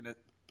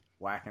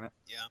whacking it.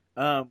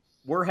 Yeah.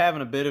 We're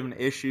having a bit of an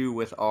issue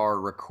with our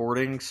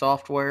recording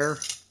software.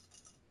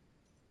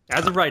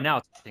 As of right now,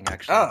 it's working,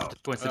 actually.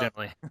 Just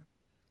coincidentally.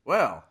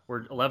 Well,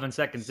 we're 11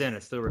 seconds in.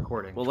 It's still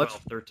recording. Well,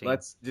 12, 13.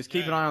 let's just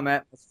keep an eye on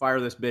that. Let's fire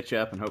this bitch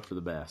up and hope for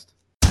the best.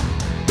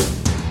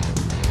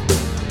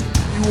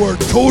 You are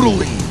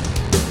totally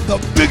the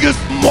biggest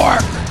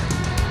mark.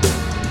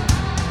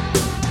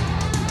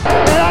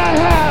 And I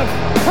have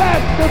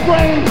half the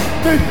brain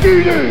that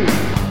you do.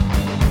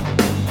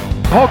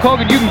 Hulk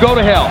Hogan, you can go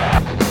to hell.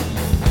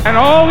 And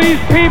all these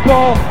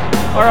people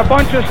are a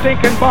bunch of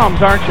stinking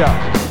bums, aren't you?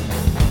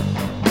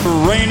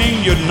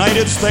 Reigning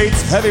United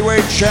States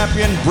heavyweight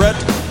champion Bret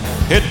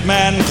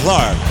Hitman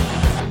Clark.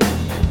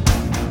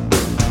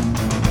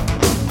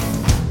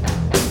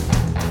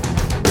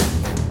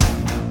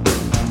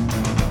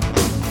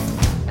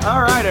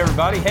 All right,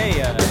 everybody. Hey,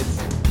 it's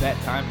that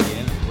time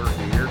again. We're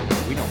here.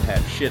 We don't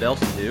have shit else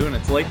to do, and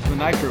it's late for the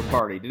Nitro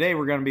Party. Today,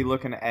 we're going to be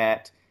looking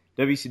at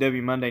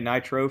WCW Monday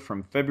Nitro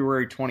from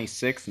February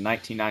 26,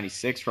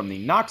 1996, from the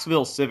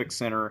Knoxville Civic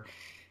Center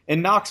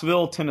in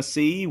Knoxville,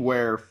 Tennessee,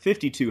 where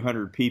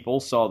 5,200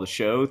 people saw the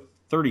show,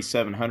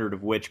 3,700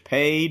 of which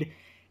paid,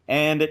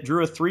 and it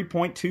drew a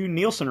 3.2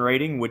 Nielsen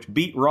rating, which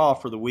beat Raw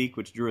for the week,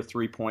 which drew a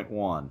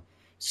 3.1.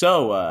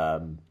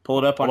 So, pull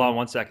it up on... Hold on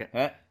 1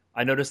 second.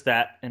 I noticed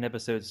that in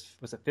episodes,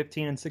 was it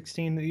 15 and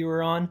 16 that you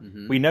were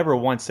on? We never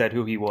once said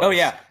who he was. Oh,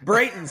 yeah.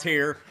 Brayton's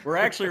here. We're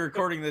actually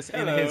recording this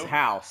in his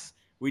house.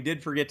 We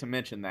did forget to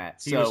mention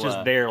that. He was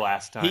just there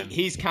last time.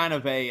 He's kind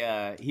of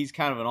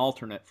an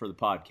alternate for the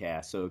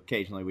podcast, so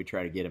occasionally we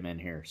try to get him in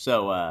here.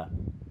 So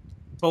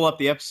pull up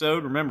the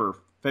episode. Remember,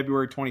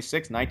 February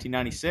 26,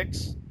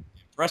 1996.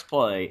 Press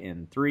play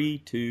in 3,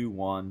 2,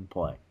 1,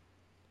 play.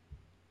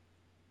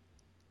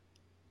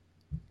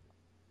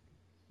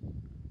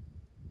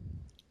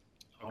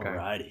 Okay.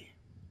 Alrighty.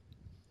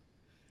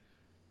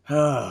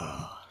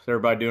 Is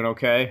everybody doing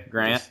okay?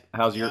 Grant,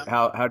 how'd your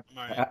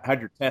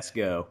test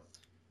go?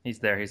 He's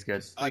there. He's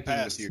good. I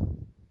passed.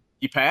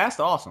 You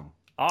passed? Awesome.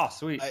 Oh,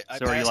 sweet. I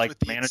so are you passed like with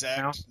the manager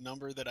exact now?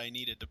 number that I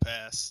needed to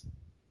pass.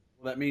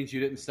 Well, that means you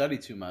didn't study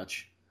too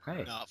much.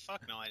 Hey. No,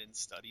 fuck no, I didn't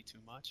study too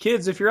much.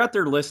 Kids, if you're out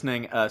there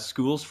listening,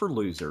 school's for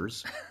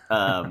losers.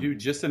 Do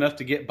just enough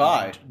to get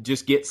by.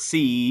 Just get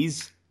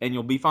C's, and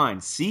you'll be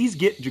fine. C's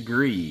get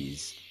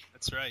degrees.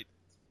 That's right.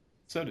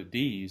 So do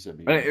D's. I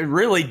mean,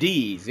 really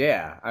D's,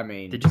 yeah. I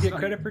mean, did you get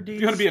credit for D's?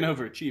 If you're going to be an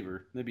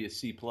overachiever, maybe a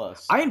C+.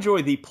 I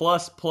enjoy the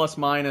plus,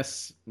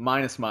 minus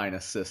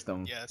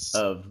system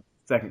of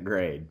second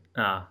grade.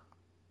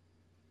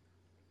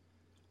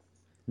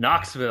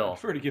 Knoxville. I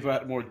prefer to give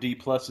out more D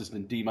pluses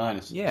than D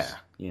minuses. Yeah,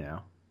 you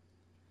know.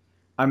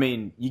 I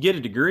mean, you get a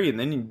degree, and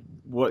then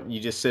you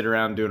just sit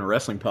around doing a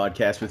wrestling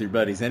podcast with your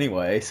buddies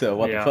anyway. So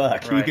what the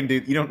fuck? Right.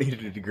 You don't need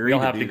a degree. We all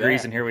have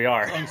degrees, and here we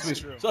are.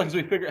 As long as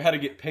we figure out how to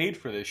get paid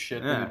for this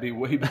shit, then it'd be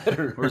way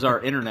better. Where's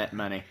our internet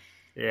money?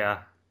 Yeah.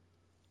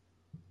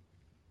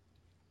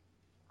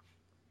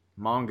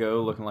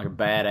 Mongo looking like a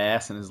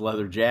badass in his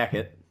leather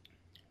jacket.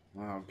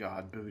 Oh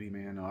God, Booty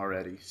Man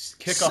already.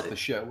 Kick off the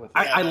show with.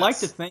 I like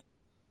to think.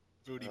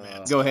 Booty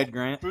Man. Go ahead,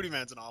 Grant. Booty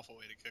Man's an awful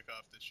way to kick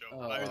off the show.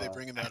 Why are they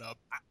bringing that up?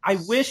 I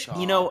wish,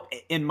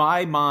 in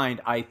my mind,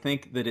 I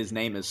think that his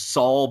name is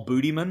Saul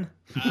Bootyman.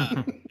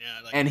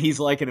 And he's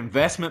like an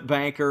investment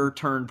banker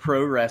turned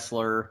pro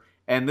wrestler,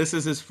 and this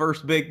is his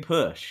first big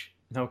push.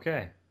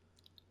 Okay.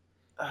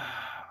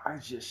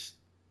 Is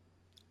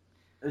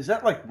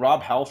that like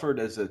Rob Halford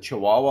as a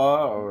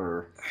Chihuahua,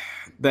 or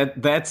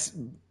that's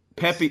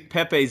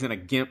Pepe's in a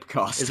gimp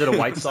costume? Is it a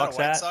White Sox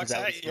hat?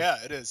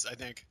 Yeah, it is, I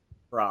think.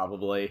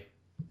 Probably.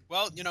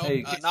 Well,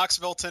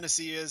 Knoxville,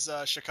 Tennessee is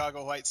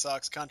Chicago White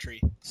Sox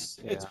country.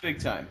 It's big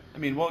time. I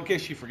mean, well, in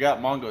case you forgot,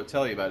 Mongo will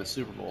tell you about his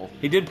Super Bowl.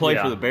 He did play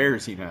for the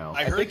Bears, I think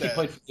heard he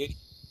played for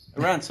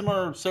around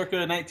somewhere circa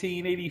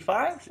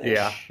 1985.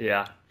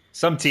 Yeah.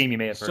 Some team you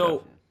may have heard of.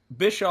 So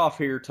Bischoff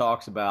here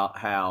talks about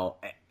how,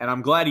 and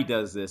I'm glad he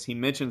does this, he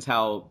mentions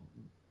how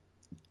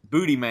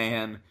Booty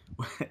Man,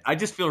 I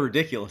just feel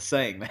ridiculous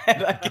saying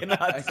that. I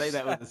cannot say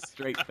that with a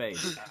straight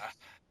face.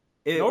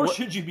 Nor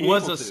should you be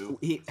able to.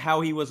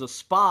 How he was a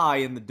spy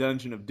in the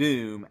Dungeon of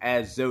Doom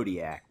as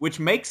Zodiac, which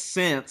makes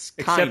sense.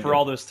 Except for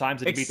all those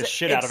times that he beat the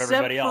shit out of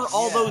everybody else. Except for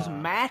all those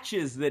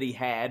matches that he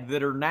had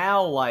that are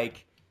now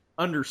like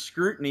under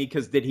scrutiny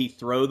because did he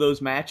throw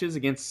those matches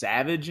against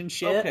Savage and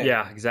shit? Okay.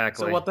 Yeah,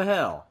 exactly. So what the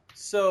hell?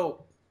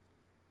 So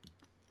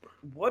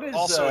what is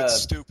also it's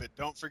stupid.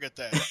 Don't forget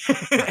that.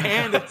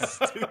 And it's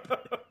stupid.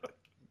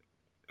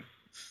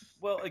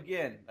 Well,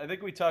 again, I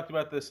think we talked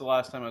about this the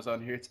last time I was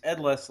on here. It's Ed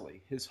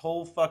Leslie. His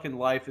whole fucking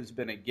life has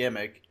been a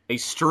gimmick. A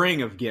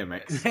string of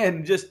gimmicks.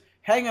 And just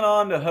hanging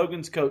on to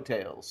Hogan's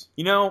coattails.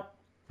 You know,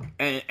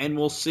 and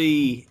we'll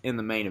see in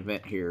the main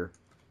event here,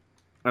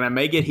 and I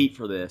may get heat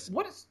for this.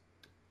 What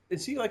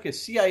is he like a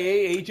CIA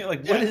agent?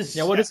 Like, what is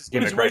his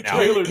gimmick right now?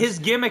 His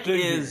gimmick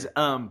is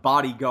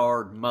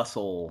bodyguard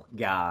muscle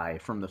guy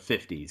from the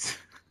 50s.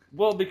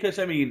 Well, because,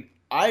 I mean,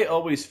 I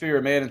always fear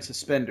a man in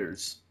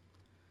suspenders.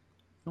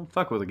 Don't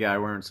fuck with a guy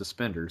wearing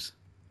suspenders.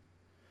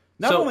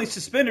 Not only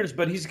suspenders,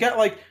 but he's got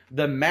like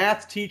the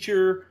math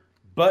teacher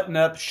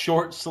button-up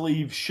short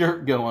sleeve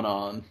shirt going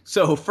on.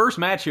 So first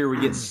match here, we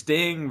get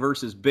Sting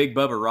versus Big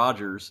Bubba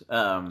Rogers.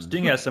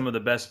 Sting has some of the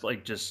best,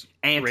 like, just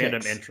antics.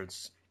 Random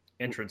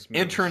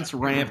entrance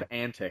ramp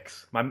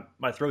antics.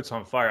 My throat's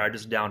on fire. I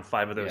just downed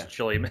 5 of those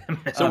chili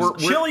M&Ms. So we're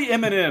chili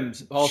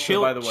M&Ms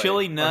also, by the way.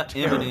 Chili nut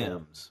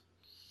M&Ms.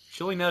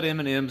 Chili nut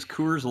M&Ms,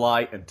 Coors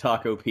Light, and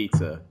taco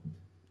pizza.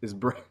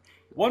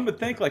 One would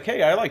think, like,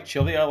 hey, I like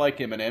chili, I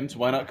like M&Ms.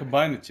 Why not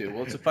combine the two?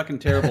 Well, it's a fucking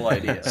terrible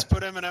idea. Just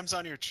put M&Ms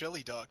on your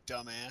chili dog,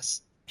 dumbass.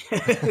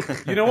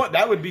 You know what?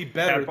 That would be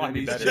better than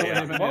these chili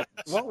M&Ms.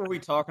 What were we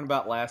talking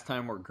about last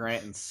time where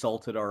Grant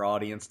insulted our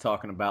audience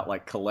talking about,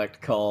 like,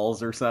 collect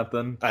calls or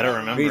something? I don't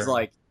remember. He's,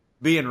 like,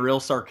 being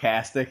real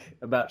sarcastic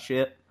about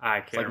shit.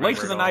 I can't like late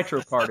to the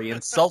Nitro Party,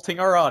 insulting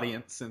our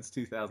audience since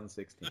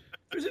 2016. If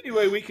there's any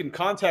way we can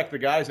contact the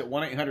guys at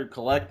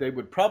 1-800-COLLECT, they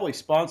would probably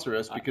sponsor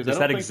us because Does I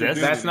don't that think exist? they're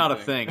doing That's not a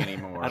anything. thing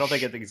anymore. I don't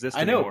think it exists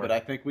I know, anymore. but I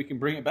think we can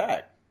bring it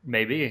back.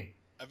 Maybe.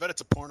 I bet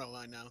it's a porno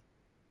line now.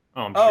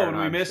 Oh, I'm Oh, sure. and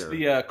we I'm missed sure.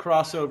 the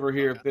crossover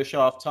here of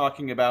Bischoff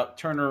talking about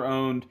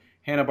Turner-owned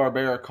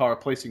Hanna-Barbera car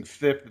placing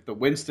 5th at the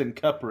Winston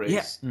Cup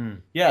race. Yeah.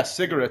 Yeah,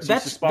 cigarettes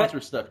used to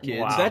sponsor stuff, kids.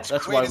 Wow. That's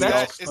That's Wait, why is we all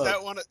that spoke.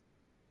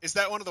 is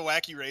that one of the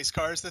wacky race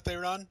cars that they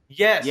run?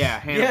 Yes. Yeah,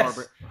 Hanna-Barbera.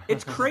 Yes.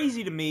 It's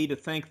crazy to me to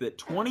think that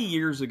 20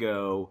 years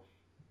ago,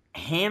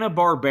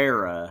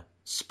 Hanna-Barbera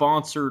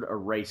sponsored a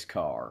race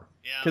car.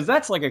 Yeah. Because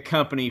that's like a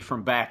company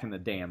from back in the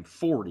damn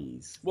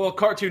 40s. Well,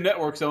 Cartoon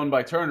Network's owned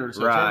by Turner,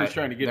 so Right. Turner's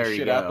trying to get There his you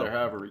shit out go. there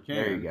however he can.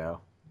 There you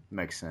go.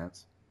 Makes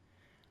sense.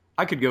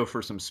 I could go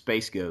for some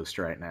Space Ghost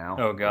right now.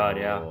 Oh, God,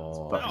 yeah.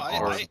 Oh, No,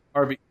 I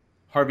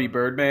Harvey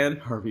Birdman.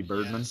 Harvey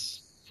Birdman.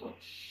 yes.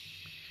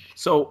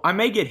 So I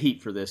may get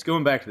heat for this.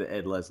 Going back to the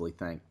Ed Leslie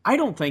thing, I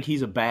don't think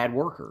he's a bad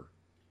worker.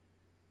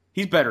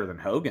 He's better than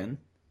Hogan,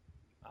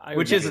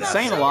 which isn't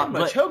saying a lot.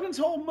 Much. But Hogan's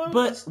whole move.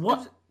 But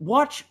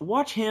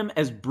watch him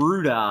as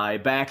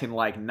Brudai back in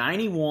like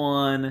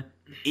 '91.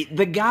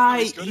 The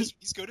guy, he's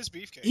good as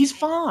Beefcake. he's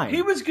fine.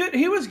 He was good.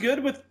 He was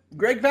good with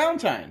Greg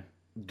Valentine.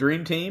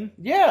 Dream Team.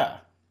 Yeah.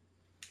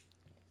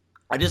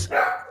 I just,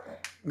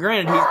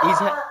 granted,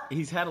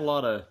 he's had a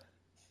lot of.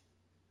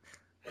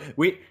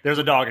 There's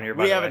a dog in here,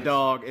 by We the have way. a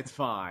dog. It's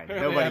fine.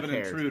 Apparently Nobody I have an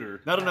cares.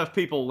 intruder. Not enough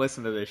people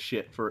listen to this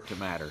shit for it to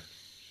matter.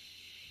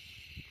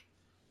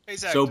 Hey,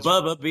 Zach, So does,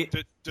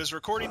 Bubba, does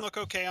recording look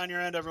okay on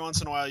your end? Every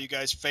once in a while, you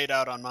guys fade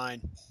out on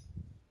mine.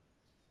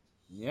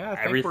 yeah, I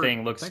think Everything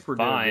we're, looks I think we're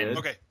fine. Doing good.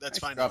 Okay, that's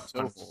fine.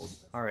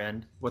 Our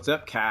end. What's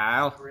up,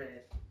 Kyle?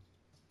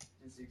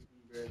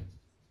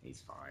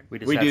 He's fine. We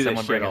just had do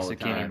someone this bring shit us all the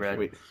zucchini time.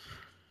 bread.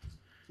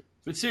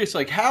 But seriously,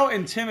 like, how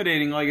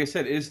intimidating, like I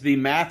said, is the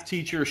math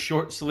teacher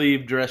short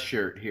sleeve dress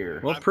shirt here?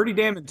 Well, pretty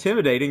damn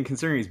intimidating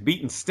considering he's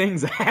beating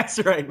Sting's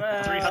ass right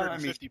now.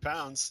 350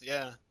 pounds.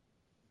 Yeah.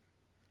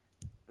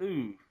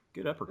 Ooh,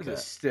 Good that's a uppercut.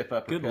 stiff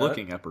uppercut. Good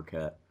looking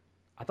uppercut.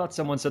 I thought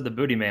someone said the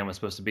Booty Man was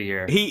supposed to be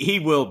here. He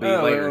will be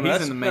Oh, later. well, He's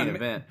that's in the main kinda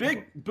event.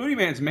 Big Booty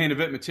Man's main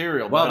event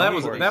material. Well,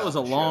 but that was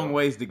a long show.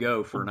 ways to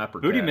go for an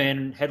uppercut. Booty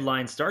Man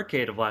headlined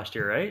Starrcade of last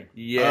year, right?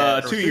 Yeah,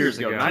 2 years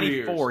ago, 2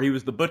 '94. years. He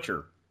was the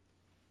Butcher,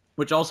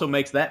 which also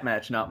makes that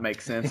match not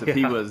make sense if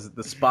he was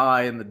the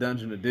spy in the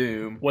Dungeon of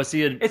Doom. Was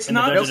he? It's in the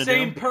not the Dungeon of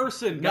same Doom?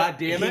 person. God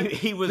damn it!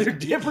 He was. They're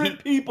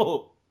different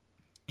people.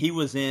 He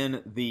was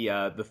in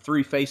the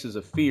Three Faces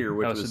of Fear,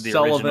 which Oh, so was the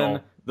Sullivan,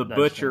 original the Dungeon.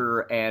 Butcher,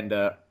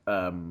 and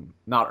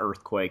not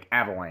Earthquake,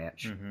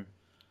 Avalanche. Mm-hmm.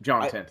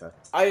 John Tenta.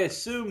 I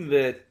assume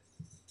that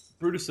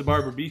Brutus the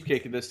Barber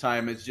Beefcake at this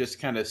time has just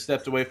kind of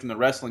stepped away from the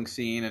wrestling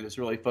scene and is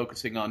really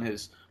focusing on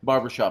his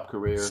barbershop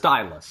career.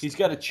 Stylist. He's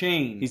got a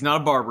chain. He's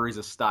not a barber. He's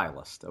a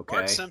stylist. Okay.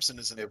 Bart Simpson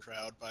is in the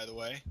crowd, by the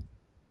way.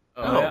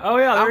 Oh, yeah,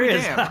 there I'll he be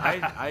is. damned.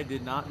 I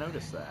did not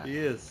notice that. He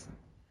is.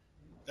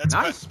 That's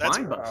Nice that's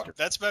spine buster.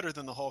 That's better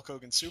than the Hulk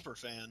Hogan super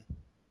fan.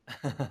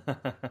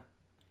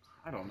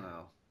 I don't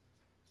know.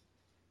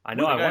 I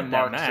know Well, I the guy want that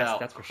marks match. out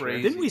That's for sure.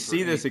 crazy. Didn't we for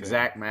see this anything.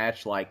 exact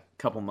match like a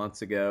couple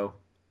months ago?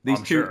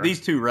 I'm sure.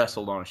 These two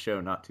wrestled on a show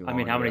not too long I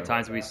mean, how many ago.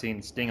 times have we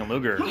seen Sting and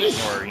Luger,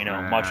 or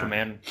Macho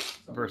Man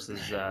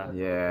versus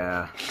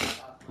Yeah.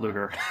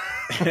 Luger,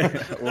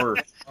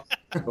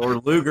 or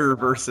Luger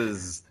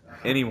versus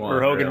anyone.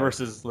 or Hogan really.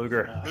 versus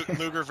Luger?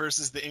 Luger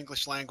versus the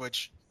English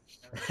language.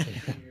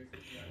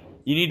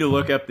 You need to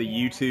look up the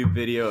YouTube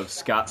video of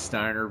Scott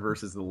Steiner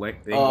versus the English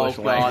Oh God,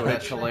 language.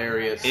 that's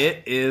hilarious.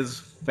 It is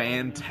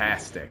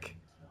fantastic.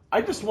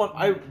 I just want.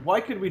 Why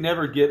could we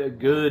never get a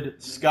good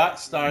Scott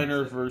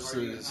Steiner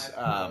versus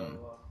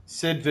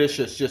Sid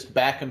Vicious just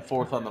back and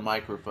forth on the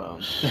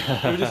microphone?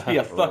 It would just be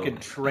a fucking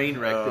train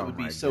wreck that would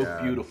be my so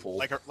God. beautiful.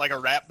 Like a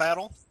rap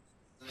battle.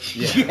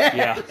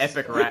 Yeah.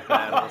 Epic rap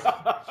battles.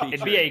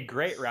 It'd be a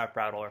great rap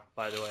battle,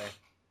 by the way.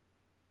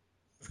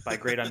 By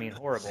great, I mean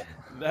horrible.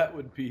 That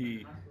would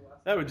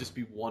just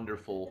be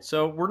wonderful.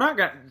 So we're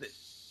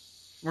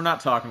not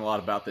talking a lot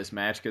about this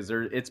match because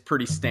it's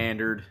pretty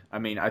standard. I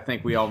mean, I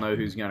think we all know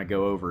who's going to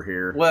go over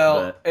here. Well,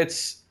 but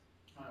it's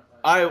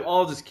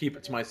I'll just keep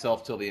it to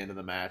myself till the end of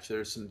the match.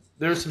 There's some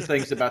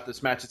things about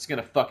this match that's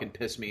gonna fucking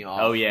piss me off.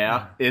 Oh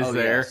yeah,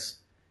 there? Yes.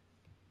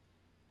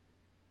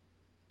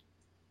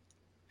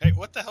 Hey,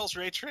 what the hell's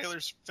Ray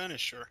Traylor's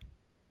finisher?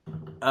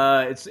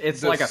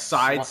 It's like a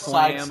side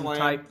slam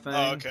type thing.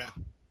 Oh, okay.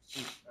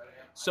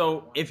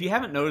 So if you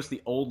haven't noticed,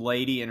 the old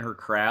lady in her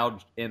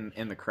crowd in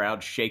the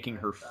crowd shaking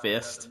her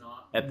fist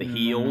at the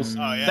heels.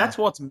 Oh, yeah. That's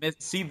what's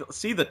see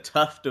the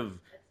tuft of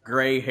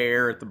gray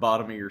hair at the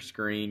bottom of your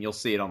screen. You'll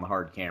see it on the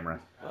hard camera.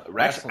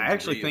 I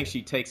actually think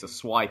she takes a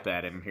swipe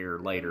at him here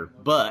later,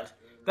 but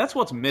that's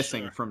what's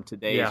missing from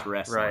today's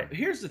wrestling. Right.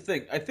 Here's the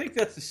thing. I think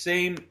that's the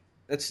same.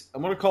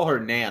 I'm going to call her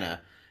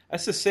Nana.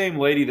 That's the same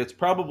lady that's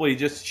probably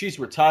she's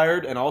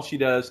retired and all she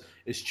does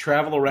is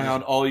travel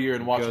around all year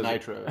and watch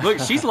Nitro. Look,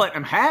 she's letting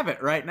him have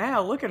it right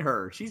now. Look at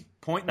her. She's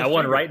pointing. That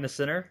one right in the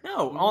center?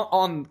 No,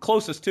 on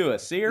closest to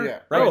us. See her? Yeah.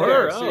 Right her.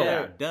 there. Oh.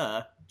 Yeah,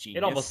 duh. Genius.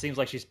 It almost seems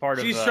like she's part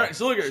of.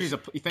 So look at her. You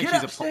think Get she's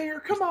up, a Stinger.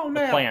 Come on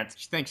now. plant.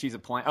 She thinks she's a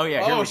plant. Oh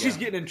yeah. Here we She's go.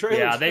 getting in Traylor's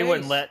Yeah, they face.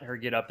 wouldn't let her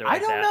get up there. I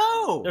Like don't that.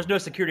 know. There's no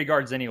security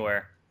guards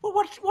anywhere. Well,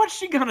 what's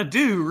she gonna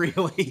do,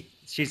 really?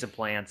 She's a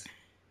plant.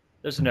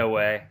 There's no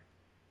way.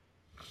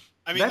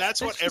 I mean,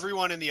 that's what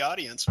everyone in the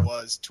audience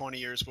was 20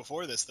 years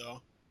before this,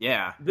 though.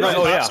 Yeah. There's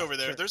cops over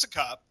there. There's a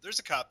cop. There's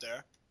a cop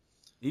there.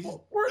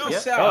 We're in the Yeah.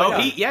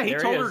 South. He There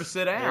told he her is. to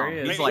sit There down. he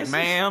is. He's like,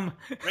 ma'am.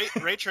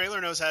 Ray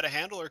Traylor knows how to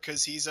handle her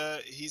because he's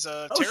a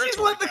territory she's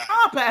let the guy.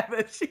 cop have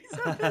it. She's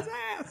up his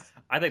ass.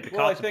 I think the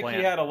Well, I cops think a he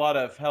plant. had a lot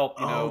of help.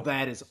 You know,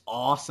 that is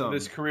awesome.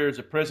 his career as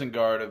a prison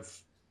guard of.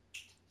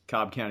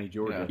 Cobb County,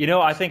 Georgia. You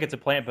know, I think it's a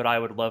plant, but I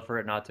would love for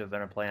it not to have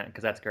been a plant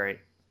because that's great.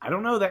 I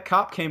don't know. That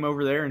cop came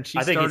over there and she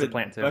I think he's a started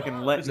plant, too.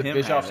 fucking letting There's a him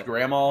Bischoff's have it.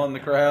 grandma in the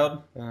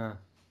crowd.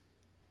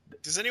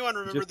 Does anyone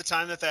remember the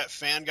time that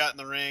fan got in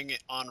the ring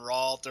on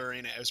Raw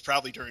it was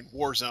probably during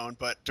Warzone,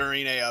 but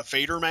during a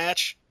Vader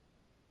match?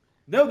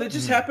 No, that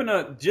just happened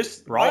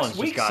just Rollins last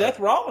week. just got Seth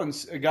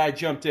Rollins, a guy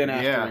jumped in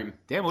after Yeah. him.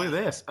 Damn, look at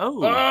this. Oh,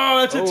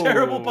 that's a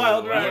terrible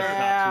pile driver.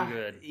 That's not too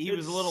good. He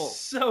was a little.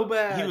 So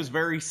bad. He was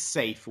very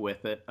safe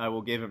with it. I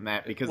will give him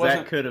that because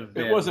Wasn't- that could have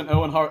been. It wasn't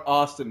Owen Hart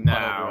Austin. No,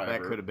 pile driver.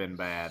 that could have been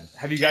bad.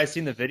 Have you guys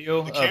seen the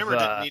video The camera of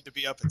didn't need to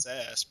be up its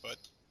ass, but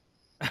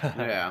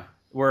Yeah.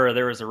 where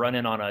there was a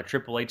run-in on a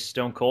Triple H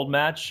Stone Cold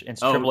match, and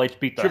Oh, Triple H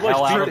beat the Triple H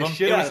hell beat out of the him,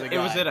 shit out of the It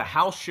was guy. at a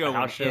house show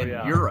in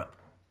yeah. Europe.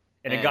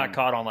 and it got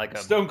caught on like a.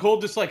 Stone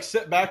Cold just like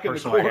sat back in the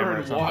Personal corner camera or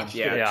and something. watched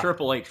Yeah, it. Yeah.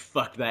 Triple H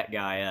fucked that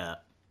guy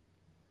up.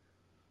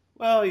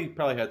 Well, he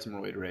probably had some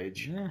roid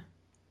rage. Yeah.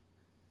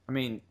 I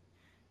mean,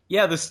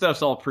 yeah, this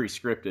stuff's all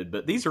pre-scripted,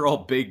 but these are all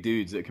big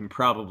dudes that can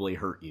probably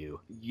hurt you.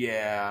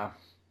 Yeah.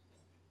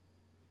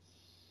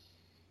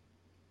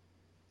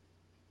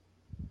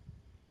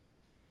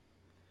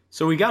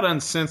 So we got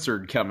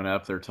Uncensored coming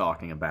up, they're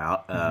talking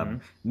about.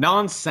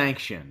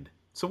 Non-sanctioned.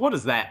 So what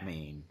does that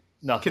mean?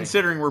 Nothing.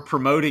 Considering we're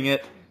promoting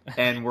it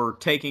and we're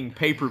taking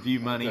pay-per-view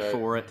money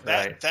for it.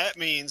 that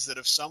means that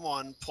if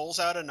someone pulls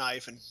out a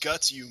knife and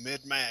guts you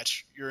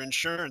mid-match, your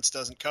insurance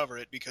doesn't cover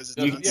it because it's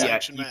an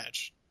unsanctioned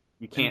match.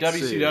 You can't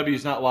WCW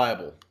is not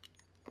liable.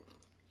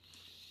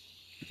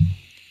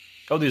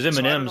 Oh, these So I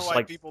don't know M&Ms why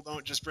like people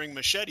don't just bring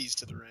machetes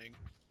to the ring.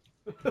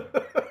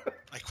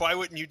 Like, why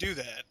wouldn't you do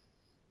that?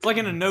 It's like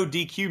in a no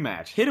DQ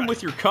match. Hit him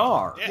with your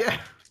car. Yeah.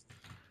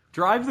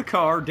 Drive the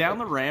car down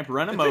the ramp,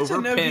 run him If it's a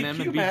over, no pin DQ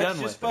him, and be match, done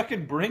just with it.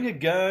 fucking bring a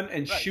gun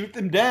and shoot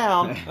them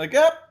down. Like,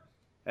 up.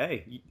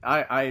 Hey,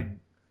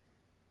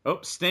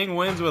 Sting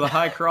wins with a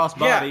high cross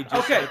body. Yeah,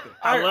 just okay. like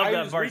I love I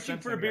that was Bart reaching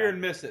for a Simpson beer guy.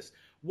 and missed this.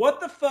 What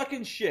the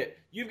fucking shit?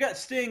 You've got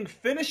Sting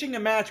finishing a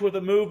match with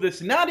a move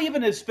that's not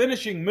even his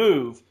finishing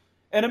move,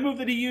 and a move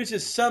that he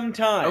uses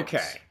sometimes.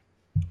 Okay.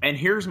 And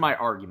here's my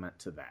argument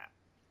to that.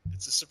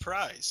 It's a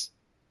surprise.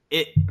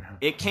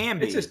 It can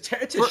be. It's a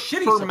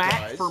shitty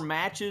surprise. For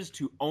matches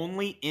to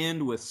only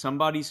end with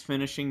somebody's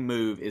finishing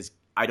move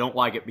I don't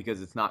like it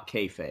because it's not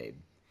kayfabe.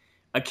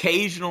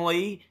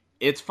 Occasionally,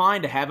 it's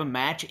fine to have a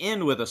match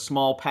end with a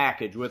small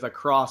package, with a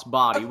cross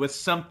body, with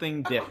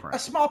something different. A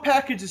small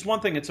package is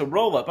one thing. It's a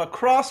roll-up. A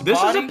cross This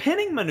body... is a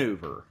pinning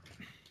maneuver.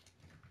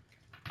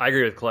 I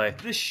agree with Clay.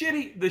 The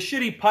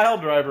shitty pile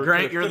driver...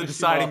 Grant, you're the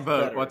deciding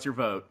vote. Better. What's your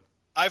vote?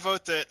 I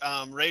vote that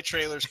Ray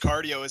Traylor's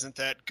cardio isn't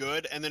that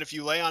good, and then if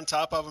you lay on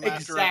top of him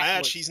after a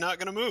match, he's not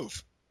going to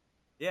move.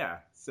 Yeah,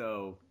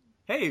 so...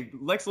 Hey,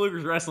 Lex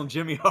Luger's wrestling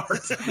Jimmy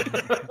Hart.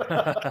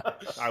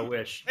 I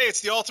wish. Hey,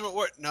 it's the Ultimate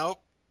Warrior. Nope.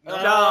 No,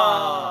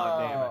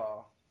 damn it.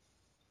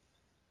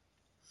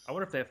 I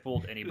wonder if they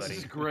fooled anybody. This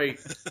is great.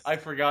 I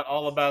forgot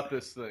all about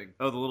this thing.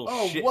 Oh, the little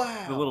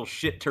wow. the little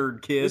shit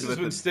turd kid. This is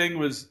when Sting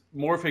was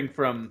morphing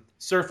from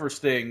Surfer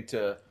Sting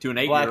to an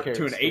black-haired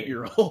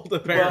 8-year-old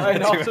Well, apparently.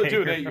 and also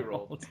to an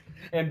 8-year-old.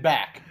 And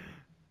back.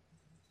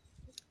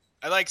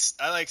 I like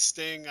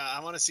Sting.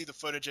 I want to see the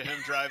footage of him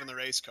driving the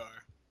race car.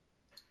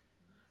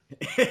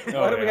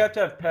 Why do we have to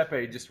have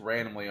Pepe just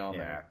randomly on Yeah,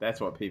 there?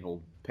 that's what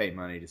people pay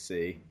money to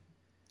see.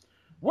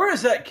 Where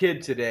is that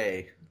kid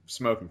today?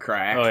 Smoking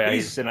crack. Oh yeah,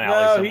 he's in an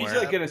alley somewhere.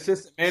 he's like an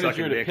assistant manager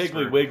Sucking at dicks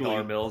Piggly for Wiggly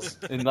dollar bills.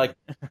 in like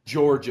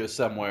Georgia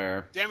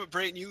somewhere. Damn it,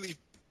 Brayton, you leave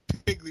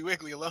Piggly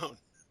Wiggly alone.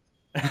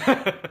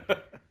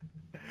 And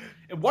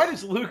why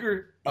does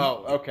Luger...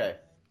 Oh, okay.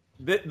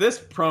 This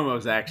promo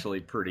is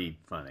actually pretty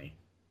funny.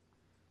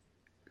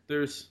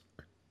 There's...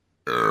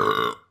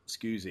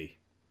 Excuse me.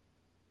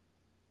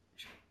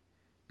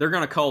 They're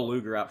going to call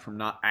Luger out from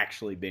not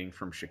actually being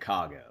from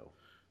Chicago.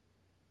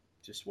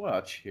 Just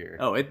watch here.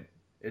 Oh, it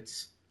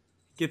It's...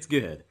 gets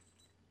good.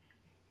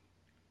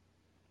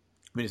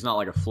 I mean, it's not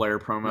like a Flair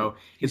promo.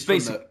 He's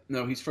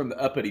from the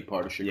uppity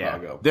part of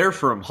Chicago. Yeah, they're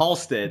from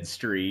Halstead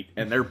Street,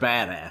 and they're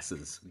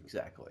badasses.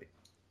 Exactly.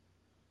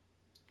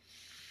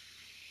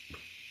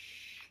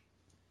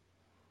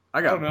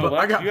 I got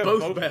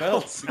both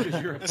belts.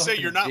 Because you're a I say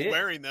you're not dick.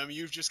 wearing them.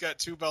 You've just got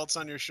 2 belts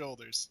on your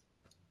shoulders.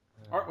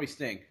 Aren't we,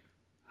 Sting?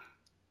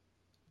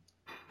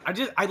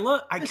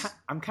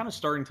 I'm kind of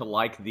starting to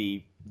like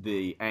the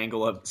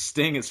angle of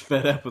Sting is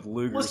fed up with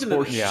Luger's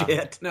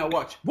shit. Now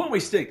watch. Won't we,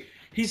 Sting?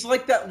 He's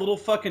like that little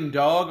fucking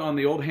dog on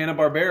the old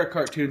Hanna-Barbera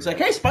cartoon. It's like,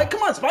 hey, Spike,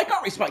 come on, Spike,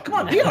 aren't we, Spike? Come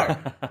on, we are.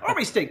 Aren't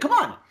we, Sting? Come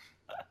on.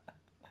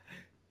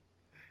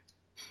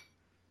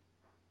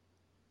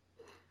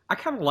 I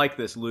kind of like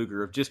this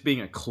Luger of just being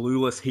a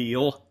clueless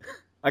heel.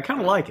 I kind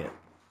of like it.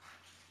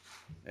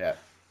 Yeah.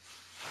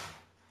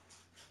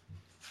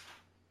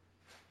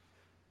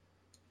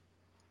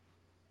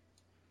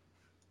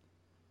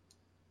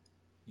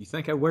 You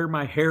think I wear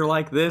my hair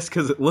like this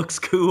because it looks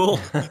cool?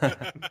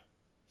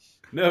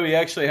 No, he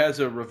actually has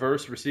a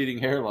reverse receding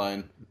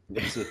hairline.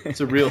 It's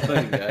a real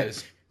thing,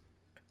 guys.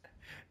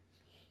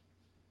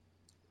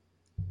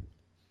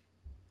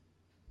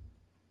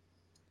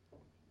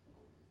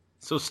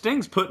 So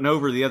Sting's putting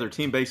over the other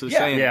team, basically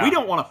saying, we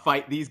don't want to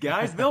fight these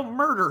guys. They'll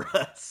murder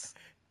us.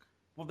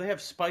 Well, they have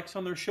spikes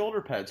on their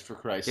shoulder pads, for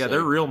Christ's sake. Yeah,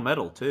 they're real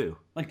metal, too.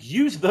 Like,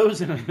 use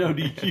those in a no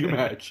DQ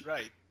match.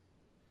 Right.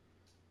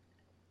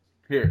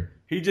 Here.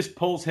 He just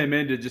pulls him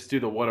in to just do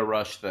the what a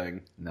rush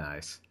thing.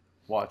 Nice.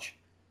 Watch.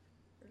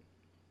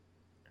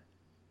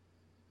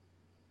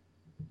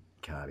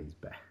 God, he's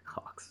back.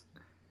 Hawks.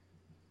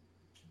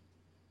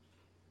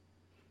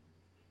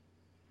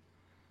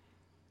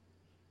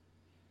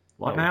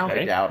 What now?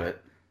 I doubt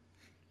it.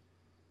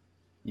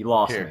 You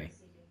lost me.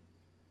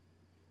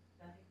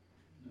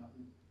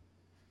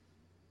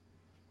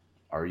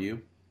 Are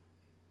you?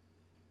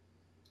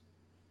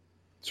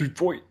 3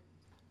 point.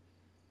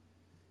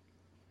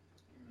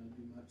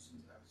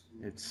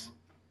 It's...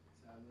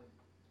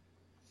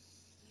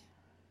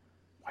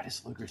 Why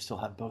does Luger still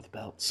have both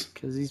belts?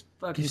 Because he's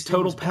fucking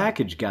total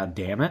package,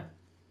 goddammit.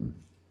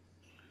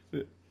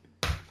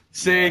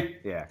 See?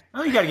 Yeah.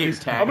 Oh, you gotta get his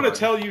tag. I'm going to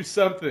tell you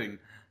something.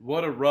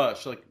 What a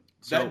rush. Like,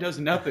 that does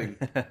nothing.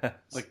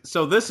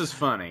 So this is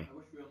funny.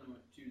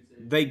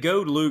 They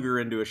goad Luger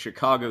into a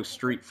Chicago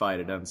street fight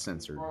at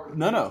Uncensored.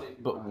 No.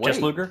 But wait.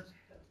 Just Luger?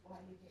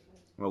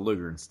 Well,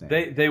 Luger and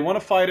Sting. They want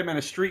to fight him in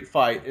a street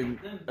fight, in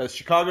a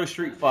Chicago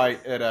street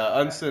fight at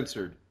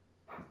Uncensored.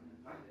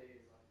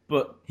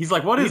 But he's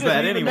like, what is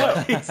that anyway? know.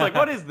 He's like,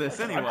 what is this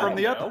anyway? I'm from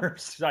the upper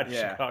side of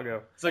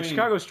Chicago. It's like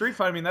Chicago street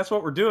fight. I mean, that's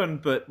what we're doing,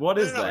 but what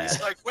is that?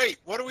 He's like, wait,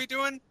 what are we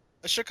doing?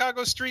 A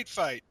Chicago street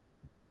fight.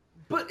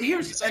 But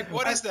he's like,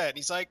 what is that? And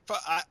he's like,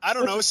 I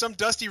don't know, some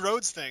Dusty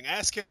Rhodes thing.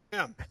 Ask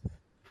him.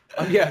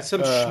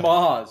 Some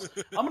schmoz.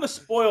 I'm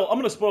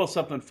gonna spoil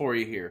something for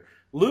you here.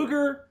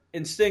 Luger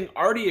and Sting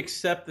already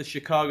accept the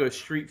Chicago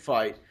street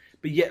fight,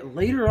 but yet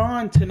later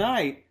on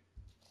tonight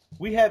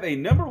we have a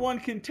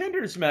 #1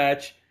 contenders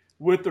match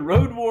with the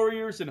Road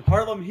Warriors and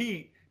Harlem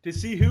Heat to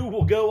see who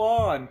will go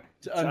on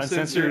to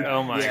Uncensored.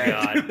 Oh my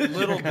god!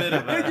 Little bit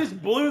of They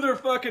just blew their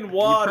fucking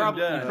wad.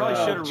 You probably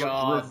should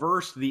have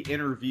reversed the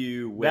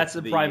interview. With That's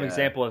a prime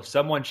example of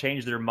someone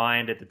changed their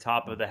mind at the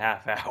top of the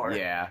half hour.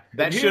 Yeah,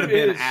 that should have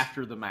been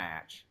after the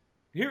match.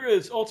 Here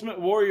is Ultimate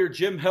Warrior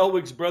Jim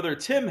Hellwig's brother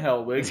Tim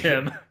Hellwig.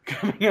 Tim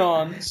coming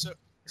on.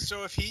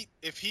 So if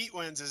Heat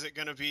wins, is it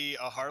going to be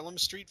a Harlem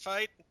Street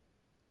fight?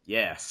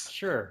 Yes,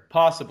 sure,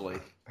 possibly.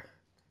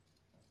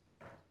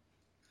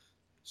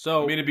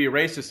 So I mean, it'd be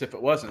racist if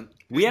it wasn't.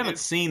 We haven't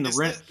seen the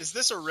Is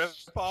this a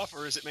rip-off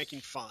or is it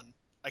making fun?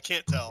 I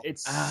can't tell. It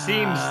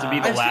seems to be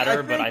the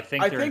latter, but I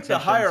think the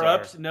higher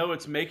ups know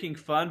it's making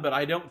fun, but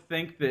I don't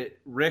think that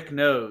Rick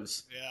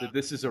knows that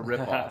this is a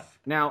ripoff.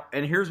 Now,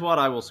 and here's what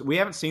I will say: we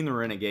haven't seen the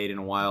Renegade in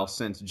a while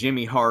since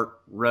Jimmy Hart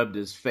rubbed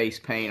his face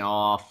paint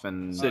off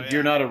and said,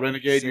 "You're not a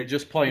renegade. You're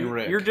just plain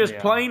Rick. You're just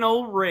plain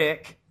old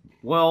Rick."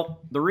 Well,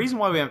 the reason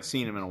why we haven't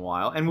seen him in a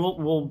while, and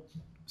we'll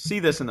see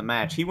this in the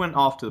match. He went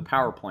off to the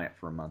power plant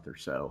for a month or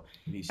so,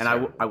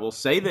 and I will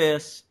say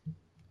this.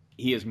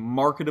 He is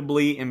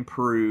marketably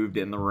improved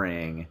in the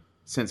ring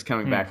since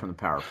coming back from the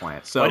power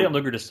plant. So why didn't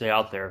Luger just stay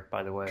out there,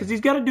 by the way? Because he's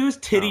got to do his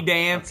titty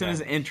dance and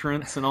his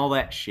entrance and all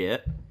that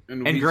shit.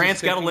 And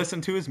Grant's got to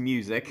listen to his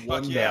music.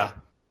 Yeah.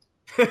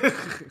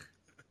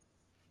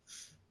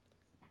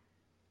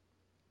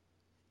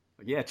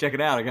 Yeah, check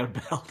it out. I got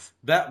a belt.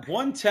 That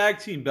one tag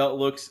team belt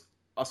looks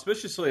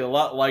auspiciously a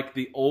lot like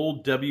the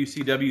old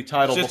WCW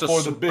title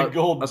before the big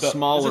gold belt. A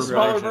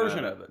smaller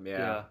version of it.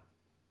 Yeah.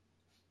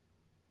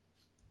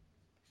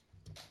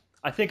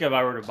 I think if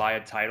I were to buy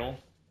a title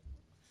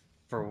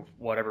for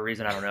whatever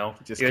reason, I don't know.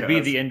 Just It would be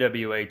 'cause. the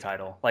NWA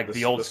title, like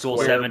the old school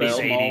square 70s,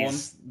 belt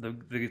 80s.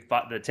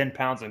 The 10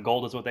 pounds in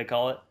gold is what they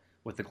call it,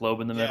 with the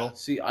globe in the middle.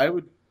 See, I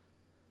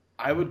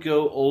would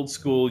go old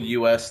school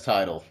U.S.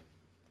 title.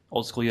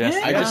 Old school US.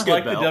 I just Good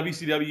like belt. the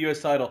WCW U.S.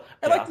 title.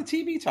 I like the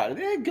TV title.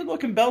 They had good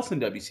looking belts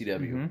in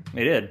WCW.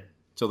 They did.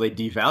 So they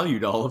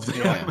devalued all of them.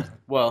 Yeah.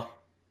 Well,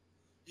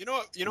 You know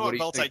What what do you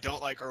belts think? I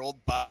don't like are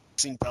old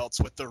boxing belts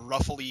with the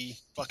ruffly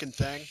fucking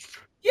thing.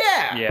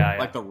 yeah. Yeah.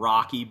 Like the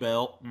Rocky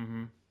belt.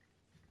 Mm-hmm.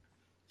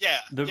 Yeah.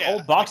 The yeah,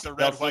 old boxing like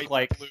the red, belts white, look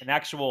like blue. an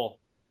actual.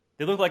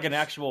 They look like an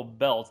actual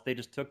belt. They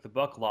just took the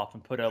buckle off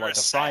and put Or like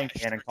a frying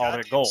sash, pan and or called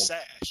it goddamn gold.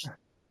 Sash.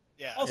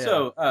 Yeah.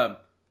 Also,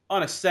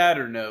 on a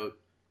sadder note,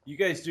 you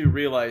guys do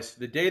realize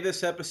the day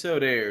this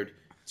episode aired,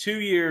 2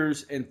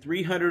 years and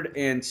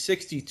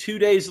 362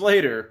 days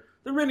later,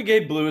 the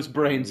Renegade blew his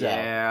brains out.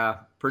 Yeah,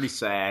 pretty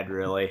sad,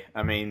 really.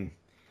 I mean,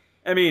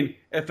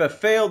 if a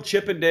failed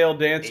Chippendale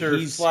dancer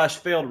He's-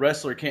 / failed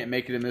wrestler can't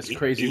make it in this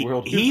crazy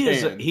world, who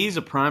he's can? he's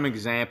a prime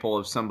example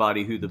of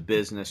somebody who the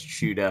business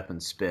chewed up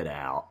and spit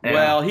out. And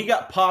Well, he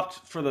got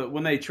popped for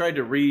when they tried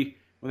to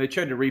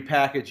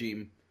repackage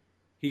him.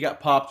 He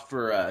got popped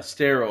for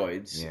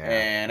steroids, Yeah,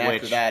 and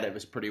after which- that, it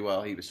was pretty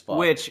well. He was fucked.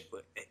 which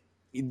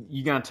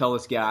you gonna tell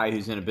this guy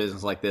who's in a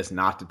business like this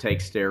not to take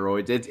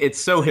steroids? It's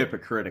so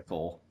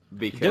hypocritical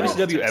because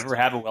Does WCW ever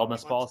have a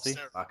wellness policy?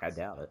 fuck, I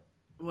doubt it.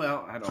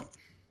 well, I don't.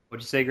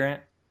 What'd you say,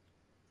 Grant?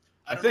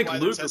 I don't think know why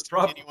they're Luger testing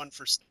anyone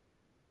for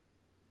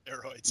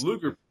steroids.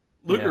 Luger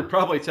Yeah.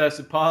 probably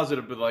tested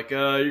positive, but like,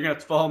 you're gonna have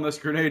to fall in this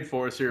grenade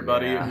for us here,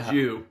 buddy. Yeah. It was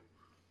you.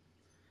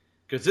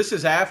 Because this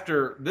was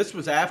after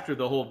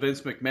the whole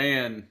Vince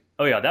McMahon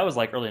Oh yeah, that was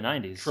like early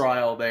 '90s.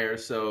 trial there,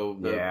 so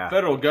the Yeah.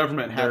 federal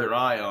government had They're- their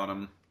eye on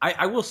him.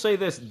 I will say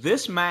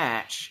this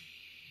match,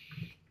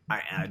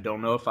 I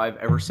don't know if I've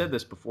ever said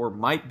this before,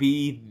 might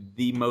be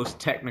the most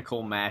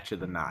technical match of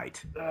the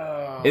night.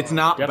 It's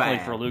not Definitely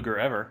bad. for Luger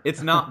ever.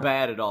 It's not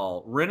bad at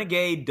all.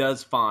 Renegade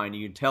does fine.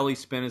 You can tell he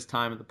spent his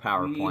time at the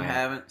power We plant.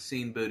 haven't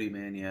seen Booty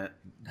Man yet.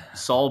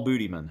 Saul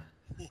Bootyman.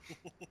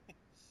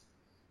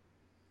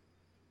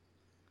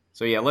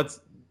 So yeah, let's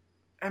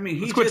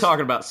quit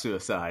talking about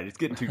suicide. It's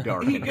getting too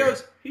dark. He in here.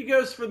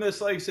 goes from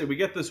this, like I said, we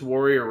get this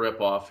Warrior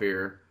ripoff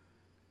here,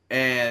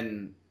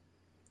 and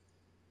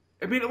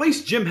at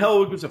least Jim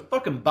Hellwig was a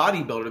fucking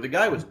bodybuilder. The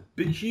guy was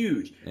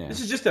huge. Yeah. This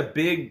is just a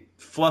big,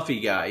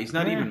 fluffy guy. He's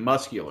not even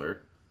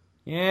muscular.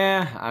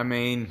 Yeah,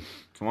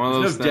 it's one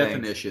of There's those no things.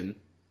 definition.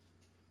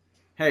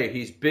 Hey,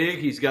 he's big.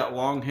 He's got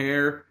long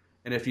hair,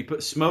 and if you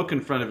put smoke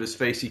in front of his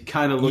face, he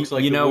kind of looks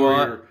like you the know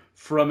Warrior what?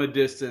 from a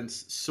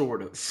distance,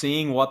 sort of.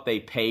 Seeing what they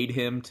paid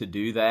him to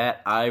do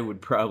that, I would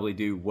probably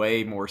do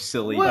way more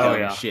silly Well, dumb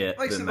yeah. shit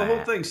Like I than said, that. the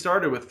whole thing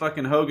started with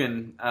fucking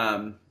Hogan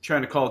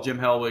trying to call Jim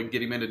Hellwig,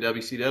 get him into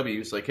WCW.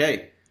 He's like,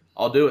 hey,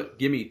 I'll do it.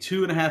 Give me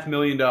 $2.5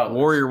 million.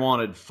 Warrior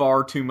wanted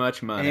far too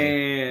much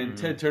money. And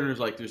Ted Turner's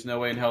like, there's no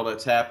way in hell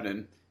that's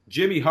happening.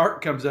 Jimmy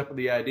Hart comes up with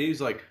the idea.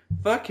 He's like,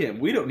 fuck him.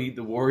 We don't need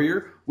the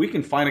Warrior. We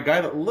can find a guy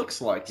that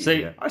looks like him.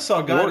 See, I saw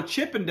a guy at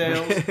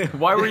Chippendales.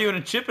 Why were you in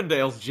a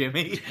Chippendales,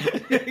 Jimmy?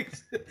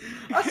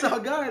 I saw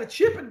a guy at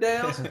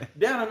Chippendales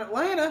down in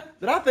Atlanta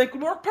that I think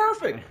would work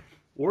perfect.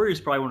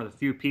 Warrior's probably one of the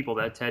few people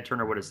that Ted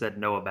Turner would have said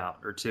no about,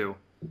 or two,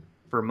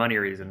 for money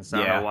reasons. I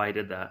don't Yeah. know why he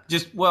did that.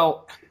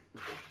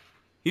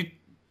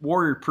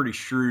 Warrior, pretty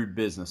shrewd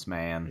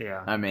businessman.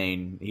 Yeah.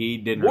 He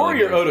didn't.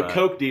 Warrior really owed give a fuck.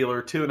 coke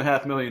dealer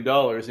 $2.5 million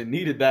and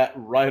needed that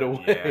right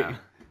away. Yeah.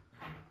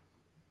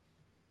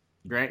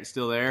 Grant, you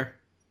still there?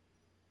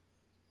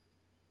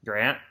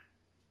 Grant?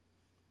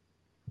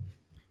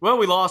 Well,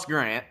 we lost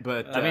Grant,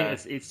 but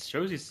It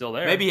shows he's still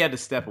there. maybe he had to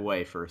step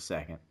away for a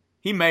second.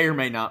 He may or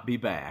may not be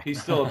back.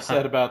 He's still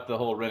upset about the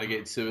whole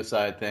Renegade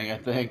suicide thing, I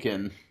think,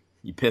 and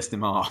You pissed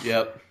him off.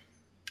 yep.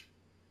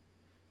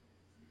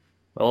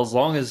 Well, as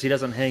long as he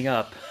doesn't hang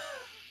up.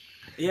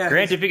 Yeah.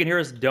 Grant, if you can hear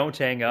us, don't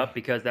hang up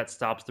because that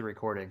stops the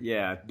recording.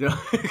 Yeah.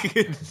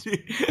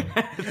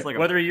 It's like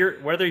Whether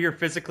you're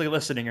physically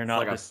listening or not,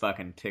 like a this-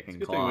 fucking ticking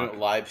Good thing we clock. don't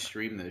live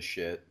stream this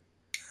shit.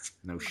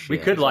 No shit. we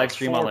could live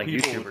stream on Four like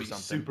people YouTube would or be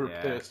something, super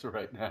Yeah. pissed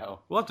right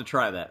now. We'll have to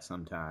try that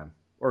sometime.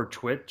 or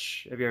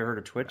Twitch. Have you ever heard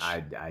of Twitch? I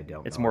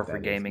don't. It's know more what for that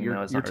is. gaming, You're,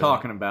 though. It's you're not really-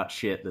 talking about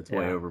shit that's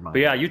way over my. But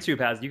yeah, head. YouTube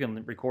has. You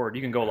can record.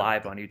 You can go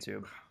live on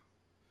YouTube.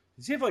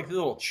 Does he have like the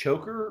little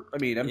choker?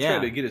 I'm Yeah.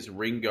 trying to get his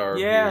ring guard.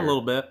 Yeah, here. a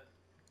little bit.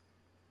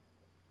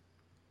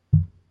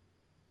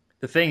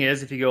 The thing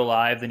is, if you go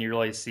live, then you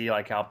really see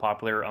like how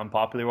popular or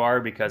unpopular you are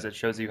because it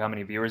shows you how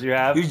many viewers you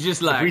have. He's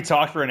just if we like,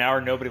 talked for an hour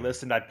and nobody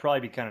listened, I'd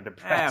probably be kind of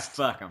depressed.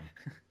 fuck them.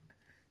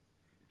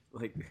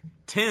 Like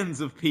tens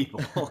of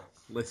people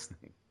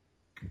listening.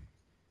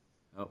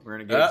 Oh, we're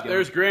gonna get.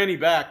 There's Granny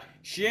back.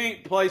 She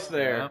ain't placed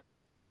there. Yep.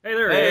 Hey,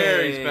 there Hey, he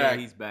is. he's back.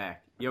 He's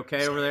back. You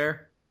okay over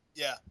there?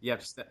 Yeah, You have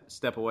to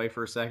step away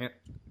for a second.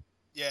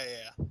 yeah.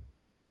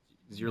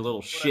 Is your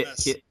little I shit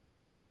miss? kit?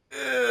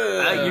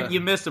 You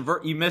missed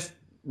you missed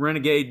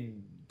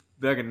Renegade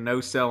fucking no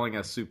selling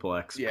a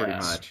suplex pretty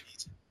Yes. much.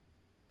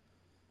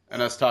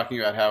 And us talking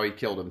about how he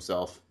killed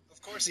himself.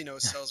 Of course he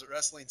knows sells that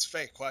wrestling's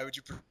fake. Why would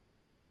you?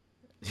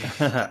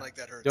 Like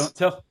that hurts.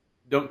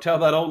 Don't tell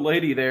that old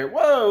lady there.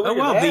 Whoa! Look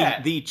at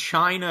that. the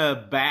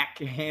China back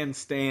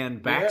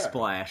handstand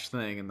backsplash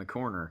thing in the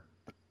corner.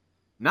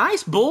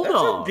 Nice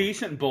bulldog. That's a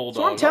decent bulldog.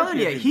 So I'm telling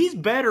you, he's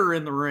better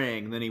in the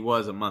ring than he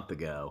was a month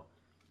ago.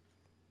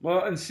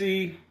 Well, and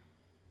see,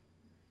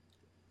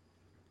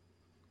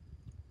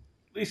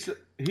 at least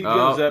he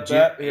goes up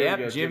that.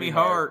 Yep, Jimmy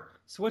Hart.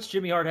 So what's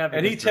Jimmy Hart having?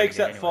 And he takes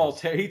that fall.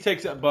 He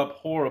takes that bump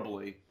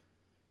horribly,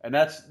 and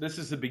this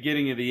is the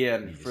beginning of the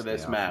end for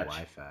this match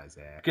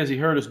because he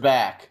hurt his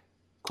back,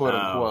 quote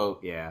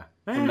unquote. Yeah.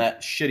 From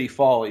that shitty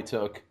fall he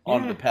took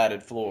onto the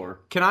padded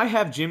floor. Can I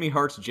have Jimmy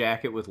Hart's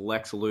jacket with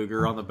Lex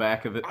Luger on the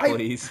back of it,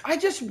 please? I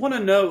just want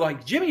to know,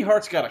 like, Jimmy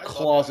Hart's got a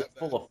closet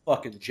full of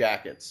fucking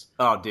jackets.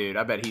 Oh, dude,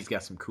 I bet he's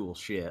got some cool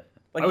shit.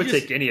 Like, I would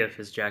take any of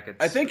his jackets.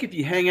 I think if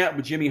you hang out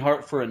with Jimmy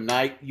Hart for a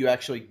night, you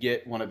actually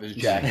get one of his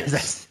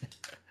jackets.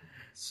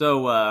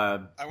 So, I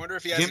wonder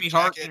if he has Jimmy a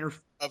jacket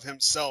of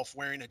himself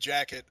wearing a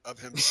jacket of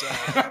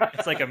himself.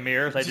 It's like a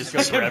mirror that just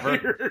goes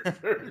forever.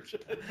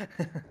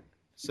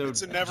 So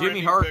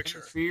Jimmy Hart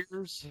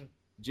interferes.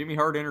 Jimmy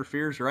Hart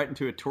interferes right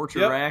into a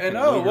torture rack. And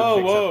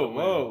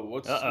whoa!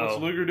 What's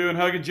Luger doing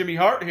hugging Jimmy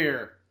Hart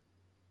here?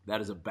 That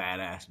is a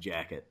badass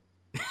jacket.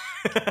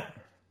 That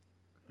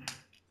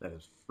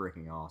is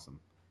freaking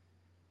awesome.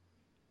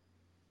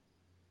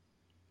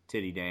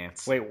 Titty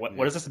dance. Wait,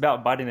 what is this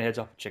about biting the heads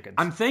off of chickens?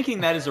 I'm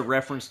thinking that is a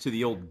reference to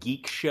the old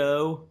Geek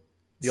Show.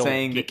 The old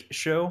Geek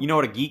Show? You know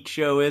what a Geek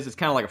Show is? It's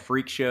kind of like a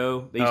freak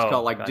show. They used to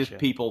call it like just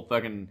people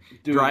fucking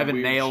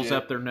driving nails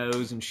up their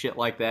nose and shit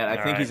like that.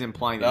 I think he's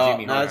implying that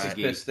Jimmy Hart's a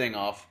geek. Piss thing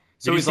off.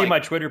 So Did you see my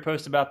Twitter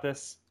post about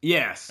this?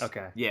 Yes.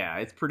 Okay. Yeah,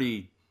 it's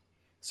pretty...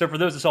 So for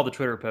those that saw the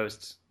Twitter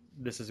posts,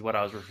 this is what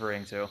I was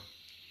referring to.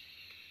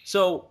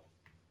 So...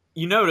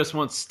 You notice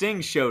once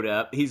Sting showed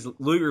up,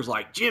 Luger's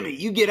like, Jimmy,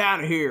 you get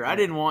out of here. I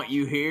didn't want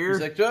you here.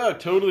 He's like, oh,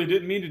 totally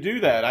didn't mean to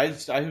do that. I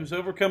was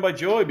overcome by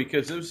joy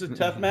because it was a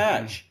tough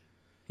match.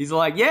 He's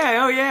like, he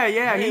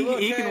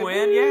can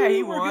win. Yeah,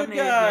 he won. We're good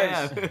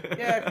guys.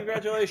 Yeah,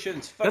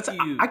 congratulations. Fuck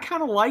you. I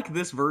kind of like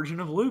this version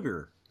of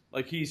Luger.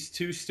 Like he's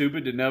too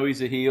stupid to know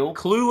he's a heel.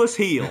 Clueless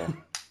heel.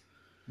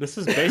 This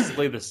is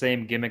basically the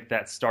same gimmick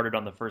that started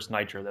on the first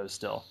Nitro, though,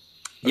 still.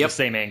 The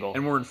same angle.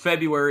 And we're in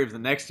February of the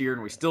next year,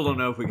 and we still don't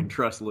know if we can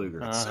trust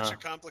Luger. It's such a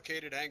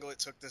complicated angle, it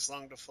took this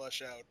long to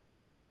flush out.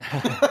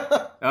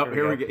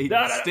 Here we go. He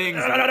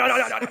stings.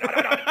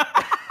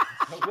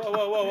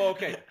 Whoa,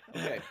 okay.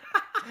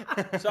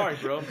 Sorry,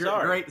 bro.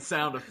 Sorry. Great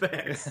sound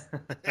effects.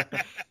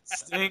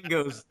 Sting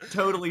goes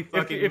totally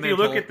fucking If you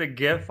look at the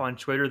GIF on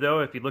Twitter, though,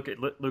 if you look at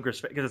Luger's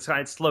face, because it's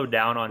kind of slowed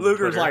down on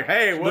Luger's Twitter. like,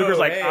 hey, whoa, Luger's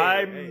like, hey,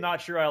 I'm not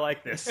sure I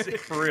like this.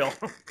 For real.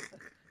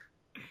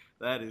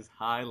 That is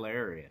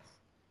hilarious.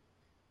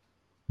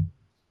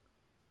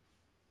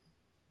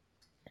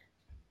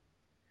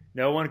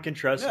 No one can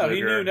trust Luger.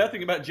 He knew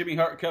nothing about Jimmy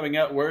Hart coming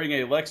out wearing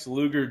a Lex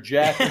Luger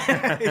jacket.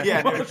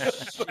 Yeah,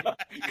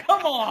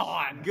 come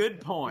on.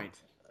 Good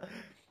point.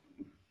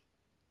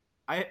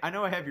 I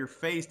know I have your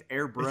face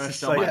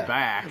airbrushed on my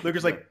back.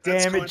 Luger's like,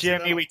 damn it,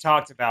 Jimmy, we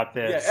talked about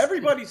this. Yeah,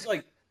 everybody's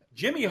like,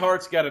 Jimmy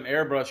Hart's got an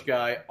airbrush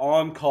guy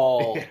on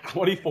call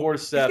 24/7.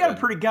 He's got a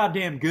pretty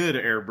goddamn good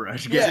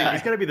airbrush guy. Yeah.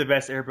 He's got to be the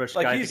best airbrush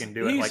guy who can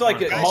do it. He's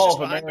like at Mall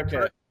of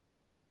America.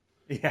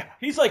 Yeah.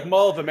 He's like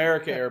Mall of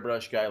America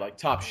airbrush guy, like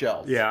top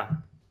shelf. Yeah.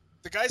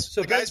 The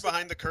guy's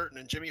behind the curtain,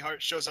 and Jimmy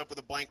Hart shows up with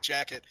a blank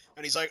jacket,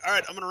 and he's like, all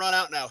right, I'm going to run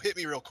out now. Hit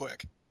me real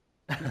quick.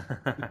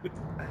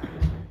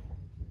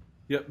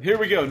 Yep, here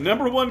we go.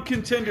 Number 1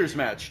 contenders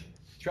match.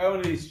 Try one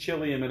of these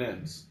chili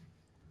M&Ms.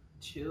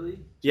 Chili?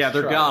 Yeah,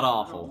 they're god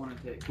awful.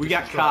 We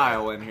got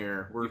Kyle in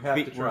here. We're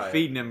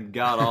feeding him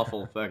god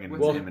awful fucking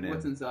M&Ms.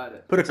 What's inside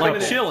it? Put a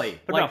like chili.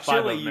 Like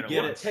chili, you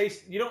get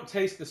it. You don't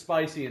taste the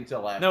spicy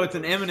until after. No, it's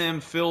an M&M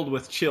filled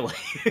with chili.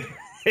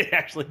 It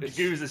actually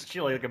oozes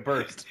chili like a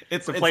burst.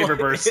 It's a flavor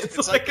burst.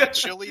 It's like that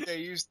chili they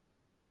used.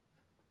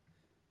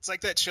 It's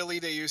like that chili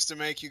they used to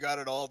make. You got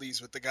at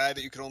Aldi's with the guy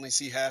that you could only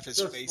see half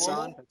his face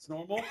on. It's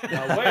normal.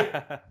 Now wait.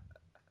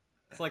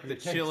 It's like the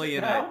chili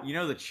in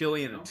the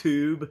chili in a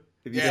tube.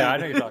 Yeah, I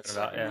know what you're talking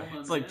about. Yeah,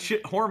 it's like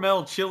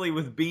Hormel chili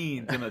with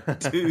beans in a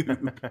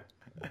tube.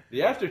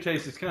 The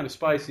aftertaste is kind of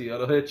spicy.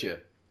 It'll hit you.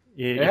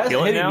 Yeah, it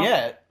hasn't hit him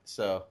yet.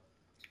 So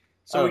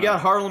we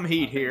got Harlem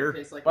Heat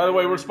here. By the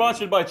way, we're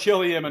sponsored by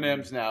Chili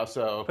M&Ms now.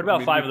 So put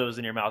about 5 of those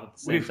in your mouth at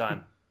the same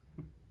time.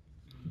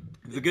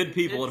 The good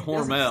people at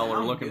Hormel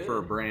are looking for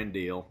a brand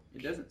deal.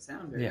 It doesn't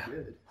sound very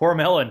good.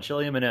 Hormel and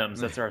Chili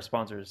M&Ms. That's our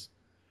sponsors.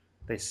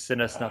 They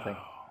send us nothing.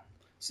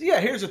 So yeah,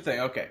 here's the thing.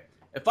 Okay,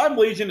 if I'm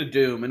Legion of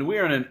Doom and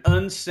we're in an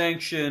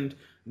unsanctioned,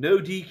 no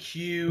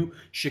DQ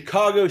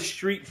Chicago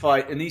street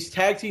fight, and these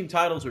tag team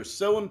titles are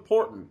so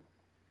important.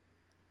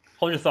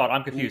 Hold your thought.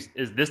 I'm confused.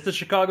 Is this the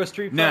Chicago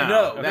street fight?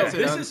 No, that's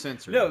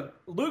uncensored. No,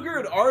 Luger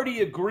had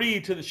already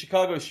agreed to the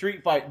Chicago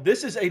street fight.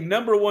 This is a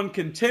number 1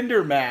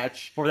 contender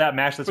match for that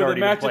match that's for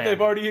already the match planned. that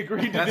they've already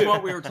agreed to. That's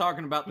what we were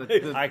talking about.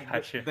 I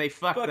got you. They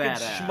fucked fucking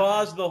that up.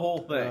 schmozzed the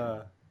whole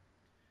thing.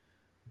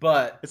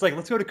 But It's like,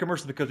 let's go to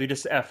commercial because we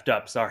just effed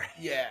up. Sorry.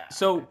 yeah.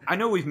 So I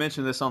know we've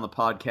mentioned this on the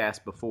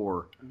podcast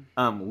before.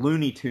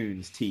 Looney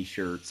Tunes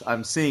T-shirts.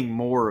 I'm seeing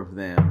more of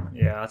them.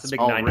 Yeah, that's a big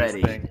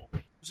already. 90s thing.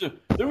 So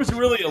there was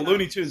really a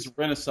Looney Tunes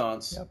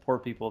renaissance. Yeah, poor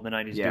people in the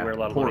 90s Yeah, do wear a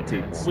lot of poor Looney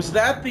Tunes. Was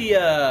that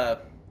the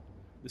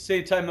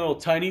same time the little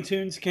Tiny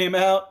Toons came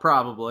out?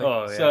 Probably.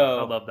 Oh, yeah. So-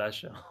 I love that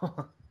show.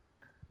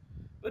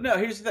 But no,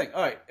 here's the thing.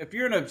 All right, if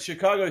you're in a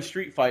Chicago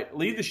street fight,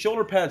 leave the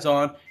shoulder pads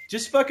on.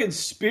 Just fucking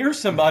spear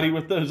somebody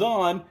with those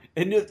on,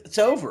 and it's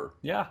over.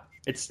 Yeah.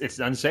 It's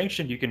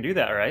unsanctioned. You can do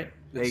that, right?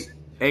 Hey,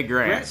 Grant.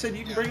 Grant said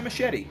you can bring a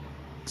machete.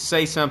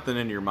 Say something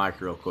into your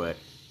mic real quick.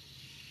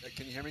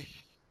 Can you hear me?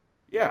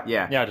 Yeah.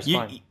 Yeah. Yeah, just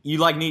fine. You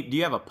do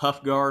you have a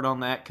puff guard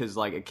on that? Because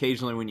like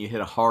occasionally when you hit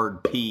a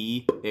hard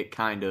P, it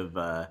kind of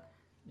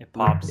It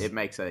pops. It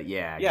makes a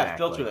Yeah, exactly.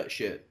 filter that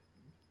shit.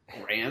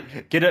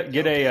 Grant. Get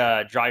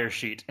a dryer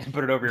sheet and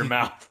put it over your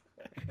mouth.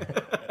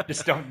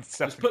 Just don't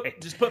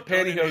suffocate. Just put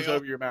pantyhose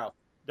over your mouth.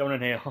 Don't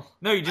inhale.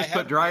 No, you just I put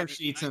have dryer made-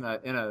 sheets in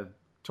a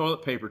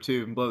toilet paper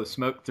tube and blow the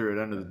smoke through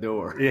it under the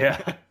door.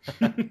 Yeah.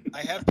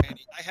 I have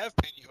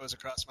pantyhose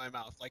across my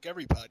mouth, like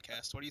every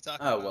podcast. What are you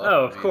talking Oh, about? well.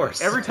 Oh, of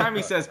course. Every time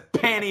he says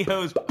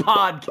pantyhose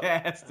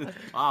podcast, it's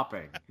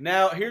popping.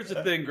 Now, here's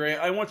the thing,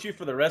 Grant. I want you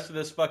for the rest of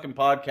this fucking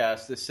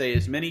podcast to say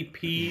as many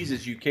P's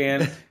as you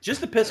can,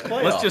 just to piss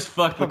Clay Let's off. just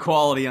fuck the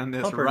quality on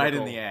this right in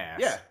Pumpernickel. the ass.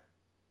 Yeah.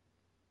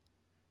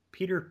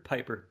 Peter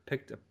Piper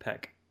picked a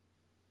peck.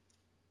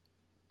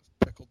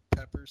 Pickled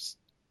peppers.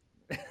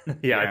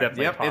 Yeah, I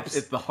definitely Yep, pops.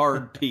 it's the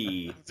hard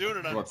P. I'm doing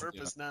it on Let's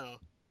purpose now.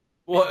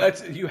 Well,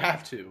 you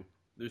have to.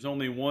 There's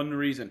only one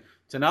reason.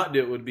 To not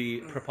do it would be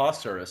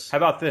preposterous. How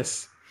about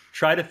this?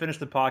 Try to finish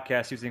the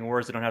podcast using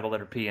words that don't have the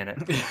letter P in it.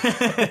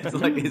 It's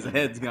like his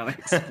head's gonna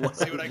explode.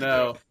 See what I can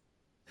No.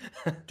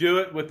 do. Do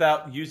it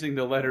without using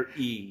the letter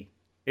E.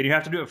 And you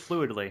have to do it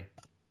fluidly.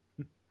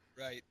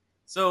 Right.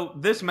 So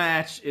this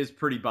match is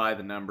pretty by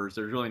the numbers.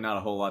 There's really not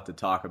a whole lot to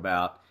talk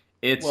about.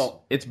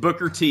 It's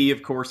Booker T,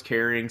 of course,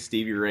 carrying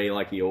Stevie Ray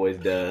like he always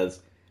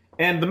does.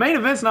 And the main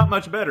event's not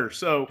much better.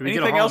 So Do we get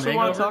a anything else we Harlem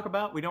want to hangover? talk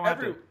about? We don't have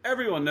to.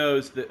 Everyone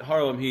knows that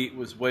Harlem Heat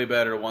was way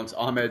better once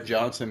Ahmed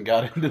Johnson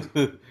got into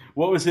the...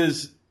 What was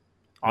his...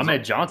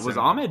 Ahmed Johnson. Was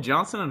Ahmed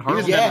Johnson and He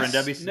Harlem? was never in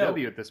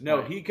WCW at this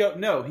point.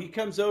 No, he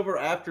comes over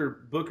after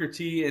Booker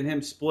T and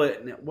him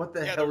split. And what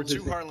the Yeah, hell there were was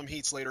two his... Harlem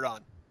Heats later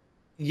on.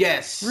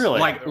 Yes. Really?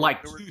 Like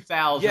There were-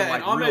 2000. Yeah,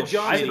 like and Ahmed real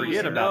Johnson I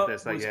forget was about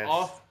this, I was guess.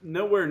 off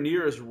nowhere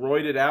near as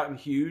roided out and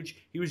huge.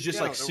 He was just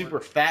Yeah, like there super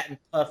were- fat and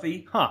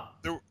puffy. Huh.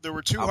 There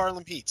were two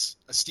Harlem Heats,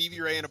 a Stevie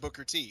Ray and a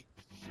Booker T.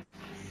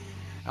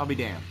 I'll be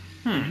damned.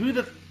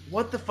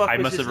 What the fuck I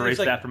was must his have name? erased It's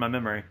like- that from my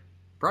memory.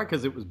 Probably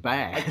because it was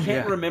bad. I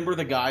can't remember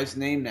the guy's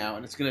name now,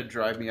 and it's going to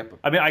drive me up.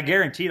 I mean, I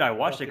guaranteed I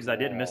watched it because I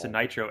Fucking didn't miss a wall.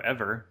 Nitro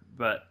ever,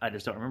 but I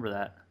just don't remember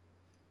that.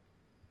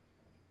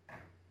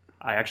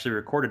 I actually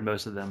recorded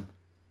most of them.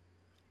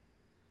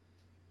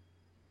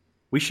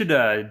 We should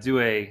do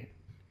a...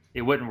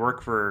 It wouldn't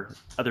work for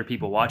other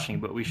people watching,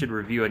 but we should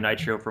review a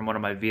Nitro from one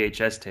of my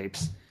VHS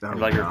tapes. Oh,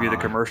 and like review the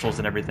God. commercials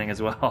and everything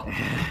as well.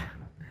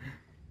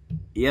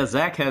 Yeah,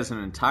 Zach has an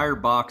entire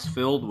box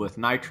filled with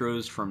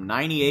nitros from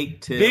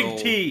 98 till... Big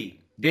T.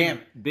 Damn.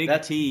 Big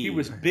That's- T. He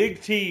was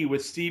Big T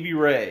with Stevie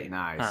Ray.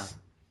 Nice. Huh.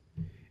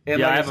 And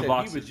Yeah, like I have a said,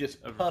 box he was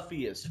just of-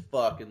 puffy as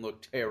fuck and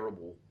looked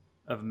terrible.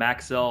 Of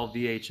Maxell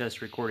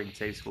VHS recording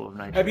tapes full of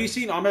Nitro. Have you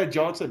seen Ahmed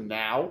Johnson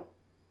now?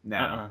 No.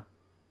 Uh-uh.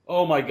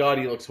 Oh my god,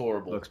 he looks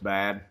horrible. Looks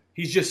bad.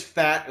 He's just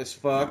fat as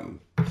fuck.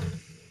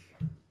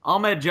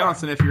 Ahmed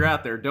Johnson, if you're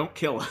out there, don't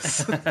kill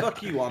us.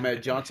 Fuck you,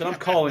 Ahmed Johnson. I'm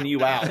calling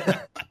you out.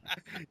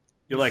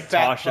 You're like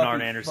Fat, Tosh and puffy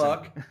Arn Anderson.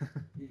 fuck.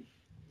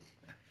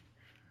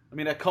 I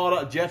mean, I called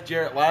out Jeff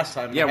Jarrett last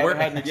time. And Yeah, I where-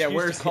 had an excuse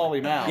where's to call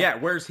him out. Yeah,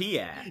 where's he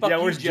at? Fuck Yeah,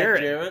 you, where's Jeff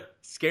Jarrett?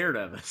 Scared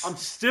of us. I'm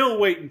still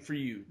waiting for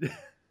you.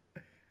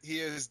 He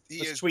is.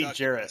 Let's is tweet ducking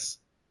Jarrett. us.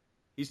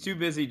 He's too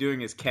busy doing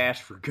his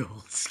cash for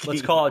gold scheme.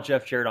 Let's call out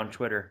Jeff Jarrett on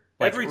Twitter.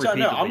 Like, Every time,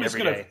 no, I'm repeatedly just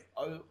every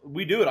gonna. day.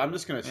 We do it. I'm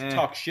just gonna Eh.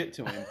 talk shit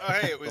to him. Oh,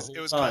 hey, it was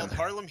whole called time.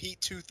 Harlem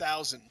Heat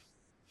 2000.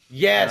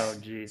 Yes. Oh,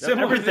 jeez.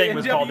 Similar Everything to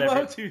was NWO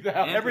called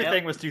 2000.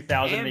 Everything was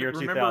 2000 in And the year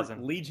remember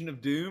 2000. Legion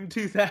of Doom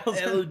 2000?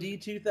 LOD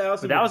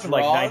 2000. But that was in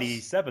like Draws.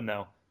 97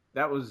 though.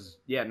 That was,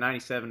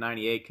 97,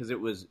 98, because it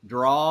was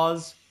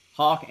Draws,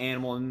 Hawk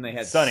Animal, and then they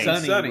had Sonny.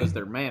 Sonny. was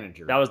their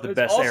manager. That was the It's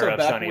best also era of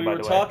back Sonny, when by we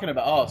were the way. talking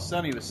about. Oh,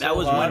 Sonny was so That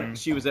was hot. when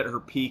she was at her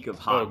peak of Oh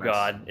hotness.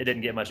 god, it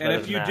didn't get much better And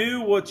if than you that.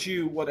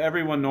 do what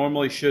everyone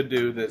normally should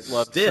do that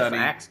loves Stiff Sonny,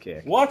 axe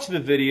kick. watch the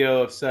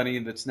video of Sonny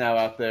that's now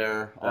out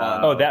there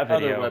on that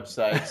video. other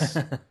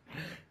websites.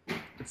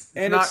 It's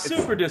And not, it's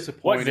super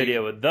disappointing. What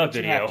video? The but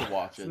you video. have to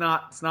watch it.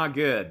 It's not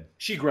good.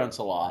 She grunts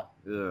a lot,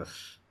 Ugh.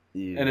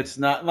 and it's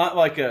not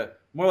like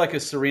more like a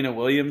Serena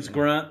Williams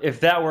grunt.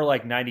 If that were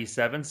like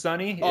 97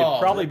 Sonny, it'd Oh,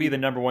 probably be the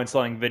number one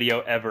selling video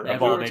ever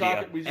of all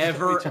media.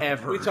 Ever.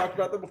 We talked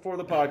about that before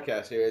the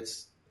podcast here.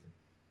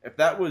 If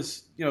that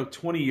was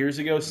 20 years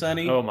ago,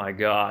 Sonny. Oh my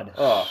god.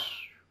 Oh.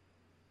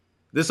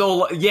 This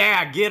old,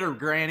 get her,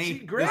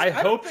 Granny. I don't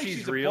hope think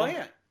she's a real.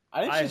 plant.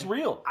 I think she's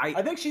real. I-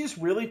 I think she just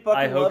really fucking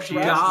I hope loves she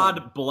wrestling.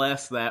 God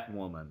bless that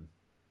woman.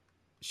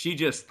 She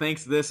just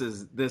thinks this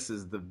is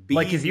the bee's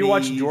Like if you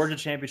watch knees. Georgia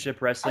Championship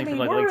Wrestling from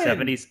like the we're late in-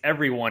 70s,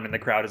 everyone in the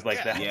crowd is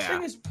like that. Yeah. The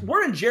thing is,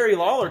 we're in Jerry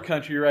Lawler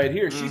country right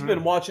here. She's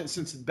been watching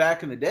since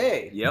back in the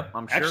day. Yep,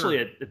 I'm sure. Actually,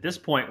 at this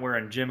point, we're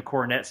in Jim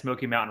Cornette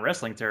Smoky Mountain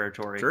Wrestling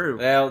territory. True.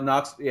 Well,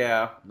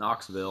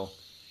 Knoxville.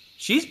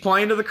 She's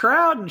playing to the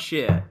crowd and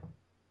shit.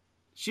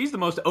 She's the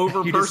most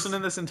over You person just-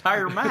 in this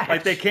entire match.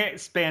 Like they can't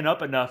span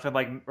up enough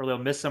and or they'll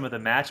miss some of the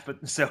match,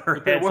 but so her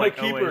they head's want like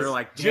to keep always her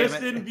like, damn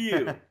just it. in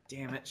view.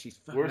 Damn it, she's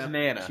fucking Where's up.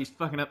 Nana? She's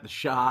fucking up the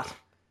shot.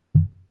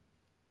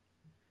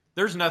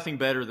 There's nothing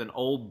better than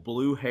old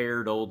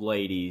blue-haired old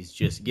ladies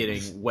just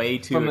getting way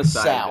too From the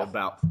excited South.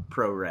 about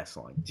pro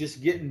wrestling.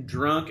 Just getting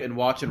drunk and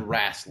watching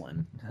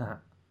wrestling.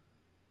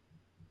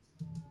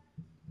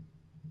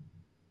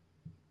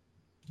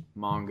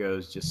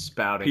 Mongo's just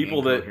spouting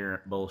People that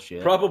incoherent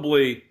bullshit.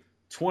 Probably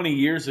 20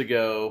 years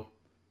ago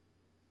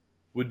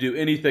would do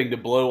anything to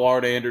blow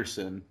Arn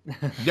Anderson.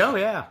 Oh,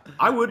 yeah.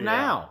 I would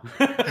now.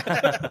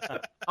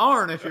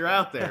 Arn, if you're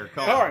out there,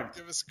 call. Arn,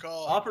 Give us a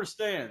call. offer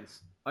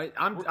stands.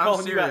 I'm We're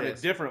calling you out in a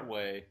serious. different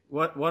way.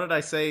 What did I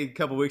say a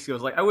couple weeks ago? I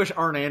was like, I wish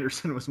Arn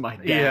Anderson was my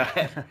dad.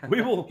 Yeah.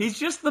 We will He's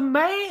just the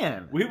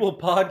man. we will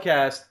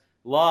podcast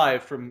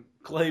live from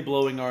Clay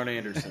blowing Arn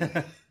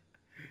Anderson.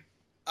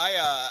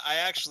 I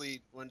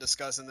actually, when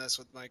discussing this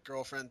with my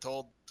girlfriend,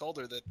 told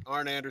her that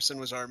Arn Anderson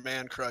was our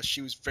man crush.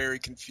 She was very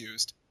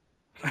confused.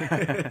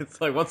 It's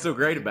like, what's so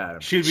great about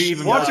him? She'd be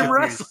even Watch more him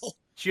confused. wrestle.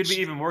 She'd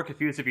be even more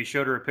confused if you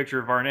showed her a picture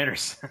of Arn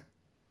Anderson.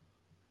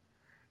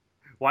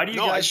 Why do you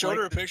No, guys I showed like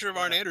her a this? picture of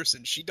Arn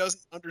Anderson. She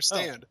doesn't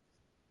understand.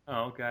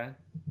 Oh, okay.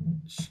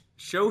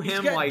 Show He's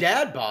him got like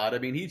dad bod. I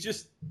mean, he's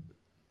just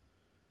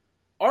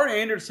Arn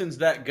Anderson's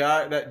that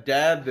guy, that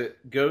dad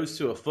that goes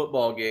to a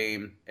football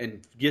game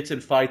and gets in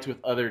fights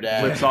with other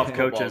dads. Flips at off the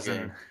football coaches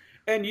game.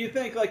 And you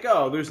think like,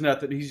 oh, there's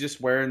nothing. He's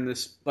just wearing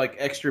this like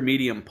extra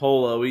medium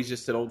polo. He's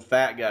just an old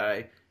fat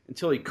guy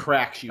until he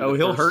cracks you. Oh, the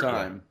he'll first hurt you.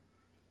 time.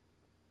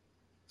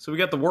 So we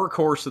got the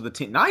workhorse of the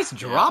team. Nice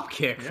drop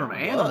kick from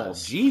it Animal.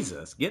 was.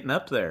 Jesus, getting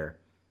up there.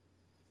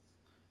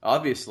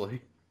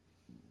 Obviously.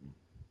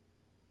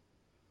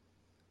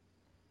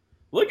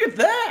 Look at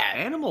that.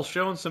 Animal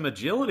showing some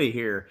agility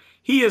here.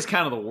 He is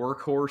kind of the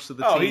workhorse of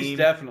the team. He's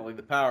definitely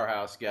the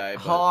powerhouse guy.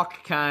 But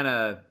Hawk kind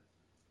of.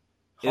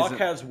 Hawk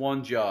has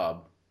one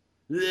job.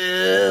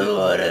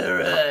 Hawk's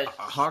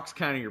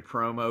kind of your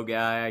promo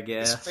guy, I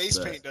guess. His face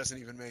but- paint doesn't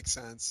even make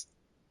sense.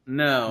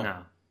 No. No.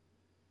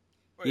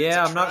 Wait, Yeah, it's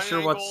a I'm not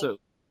sure what's triangle- so.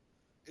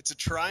 It's a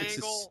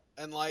triangle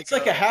and like It's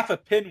like a half a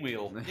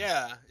pinwheel.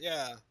 Yeah,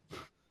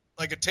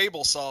 like a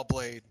table saw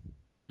blade.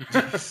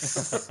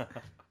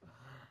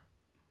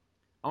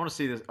 I want to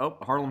see this. Oh,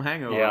 Harlem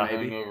Hangover, Yeah,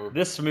 maybe.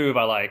 This move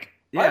I like.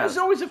 I was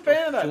always a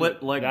fan of that.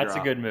 Flip leg That's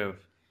drop. a good move.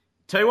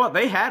 Tell you what,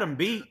 they had him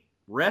beat.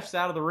 Refs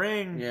out of the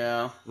ring.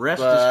 Yeah. Refs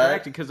but-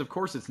 distracted because, of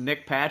course, it's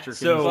Nick Patrick.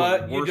 So- and he's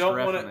But the you worst don't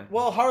ref want in to. the-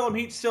 Well, Harlem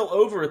Heat's still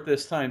over at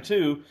this time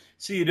too,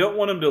 so you don't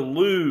want him to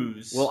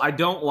lose. Well, I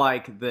don't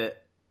like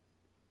that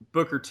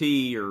Booker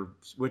T or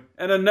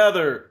and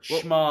another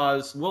Well-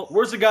 schmoz. well-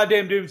 Where's the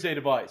goddamn doomsday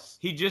device?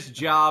 he just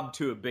jobbed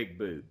to a big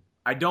boot.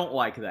 I don't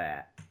like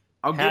that.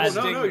 I'll give Has-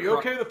 Sting No, the you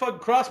okay with the fucking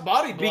cross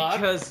body block?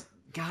 because,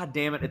 god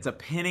damn it, it's a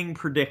pinning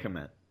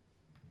predicament.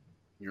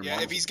 Your Yeah,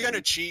 mom's if he's a gonna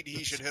pinning- cheat,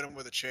 he should hit him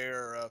with a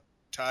chair or a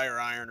tire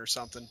iron or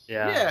something.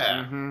 Yeah.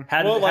 Yeah. Mhm.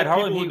 Had, well, like had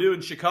Harlem people Heat, do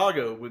in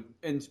Chicago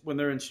when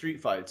they're in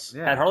street fights.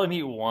 Yeah. had Harlem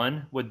Heat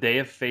won, would they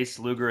have faced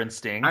Luger and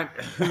Sting?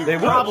 They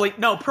probably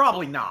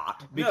probably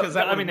not because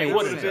No, that I mean, they would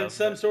wouldn't have been have.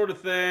 some sort of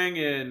thing,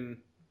 and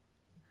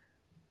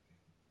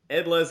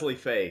Ed Leslie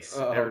face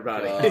Oh,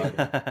 everybody.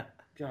 God.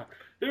 God,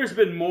 there's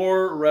been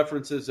more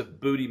references of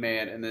Booty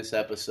Man in this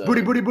episode.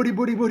 booty.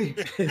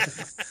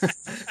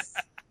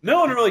 No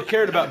one really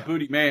cared about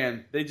Booty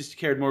Man. They just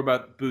cared more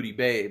about Booty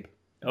Babe.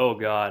 Oh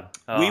God.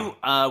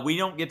 We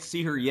don't get to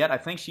see her yet. I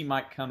think she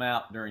might come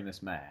out during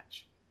this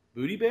match.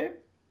 Booty Babe?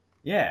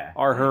 Yeah.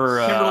 Are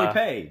her Kimberly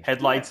Page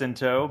headlights in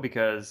tow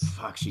because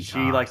Fuck, she's she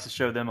hot. likes to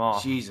show them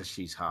off. Jesus,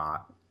 she's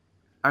hot.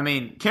 I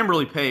mean,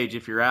 Kimberly Page,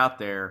 if you're out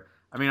there,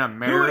 I mean, I'm Who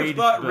would have married.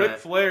 thought but Ric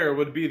Flair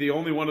would be the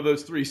only one of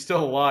those three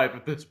still alive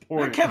at this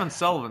point? Kevin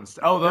Sullivan's.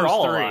 Oh, those They're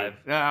all three. alive.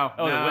 No,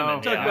 Oh, no, the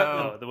women. talking Yeah.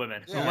 about Oh, the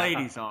women. the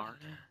ladies aren't.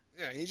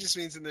 Yeah, he just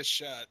means in this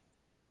shot.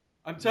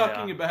 I'm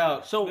talking Yeah.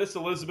 about So- Miss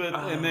Elizabeth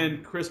and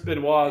then Chris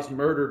Benoit's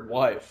murdered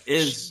wife.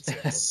 Is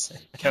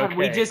God, Okay.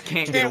 we just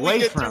can't get Can't we away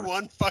get from through it.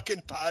 one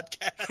fucking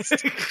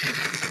podcast?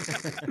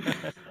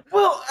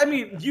 Well, I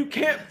mean, you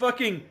can't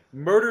fucking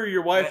murder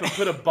your wife and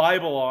put a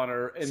Bible on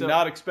her and So,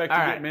 not expect to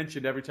all get right.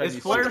 mentioned every time Is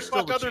you Flair see What the still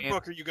fuck the other champ?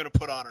 book are you gonna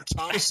put on her?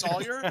 Tom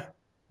Sawyer?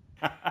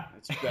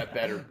 It's that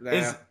better.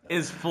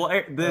 Is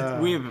Flair?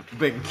 We've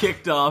been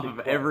kicked off of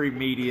every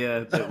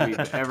media that we've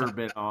ever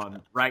been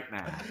on right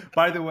now.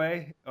 By the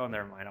way, oh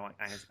never mind.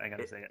 I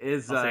gotta say it.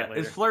 Is I'll say it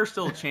later. is Flair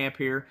still a champ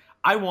here?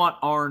 I want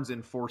Arn's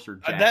enforcer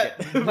jacket.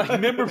 that like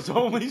members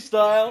only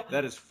style.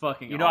 That is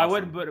fucking. You know, I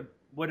awesome.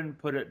 wouldn't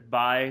put it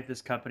by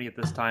this company at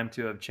this time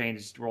to have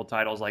changed world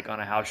titles like on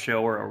a house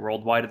show or a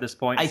worldwide at this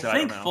point. I so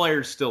think don't know.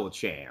 Flair's still a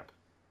champ.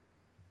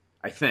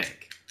 I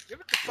think.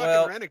 Give it to fucking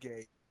Well-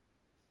 Renegade.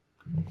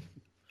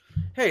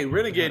 Hey,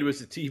 Renegade was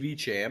the TV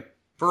champ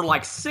for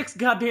like 6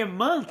 goddamn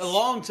months. a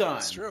long time.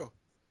 That's true.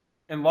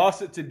 And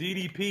lost it to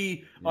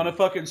DDP on a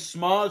fucking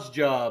schmoz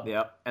job.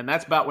 Yep, and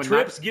that's about when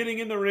Trips getting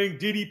in the ring,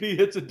 DDP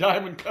hits a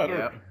diamond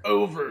cutter.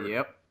 Over.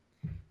 Yep.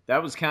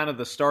 That was kind of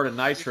the start of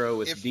Nitro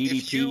with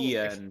DDP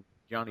if and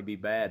Johnny B.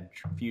 Bad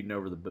feuding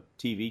over the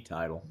TV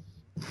title.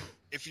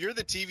 If you're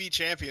the TV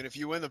champion, if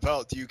you win the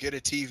belt, do you get a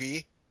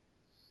TV?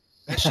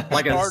 That should be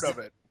Like part of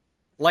it.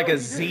 Like a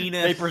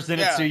Zenith. They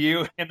present it to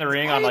you in the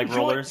ring on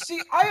rollers.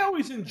 See, I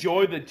always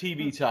enjoy the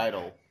TV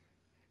title.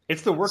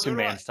 It's the working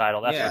man's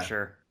title, that's Yeah. for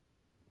sure.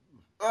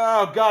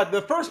 Oh God,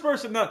 the first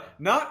person,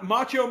 not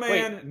Macho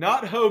Man,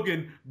 not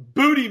Hogan,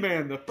 Booty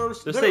Man, the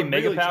first. Does they it say were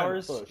Mega really trying to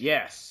Powers? push.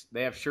 Yes,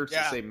 they have shirts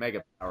that say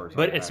Mega Powers.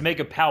 But it's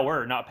Mega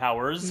Power, not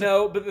Powers.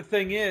 No, but the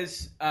thing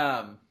is,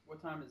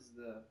 What time is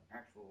the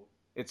actual?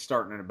 It's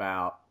starting in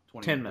about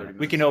 10 minutes.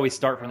 We can always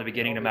start from the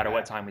beginning no matter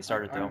what time we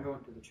started, I'm though.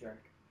 going to the check.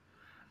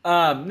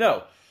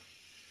 no.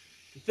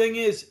 The thing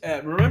is,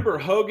 remember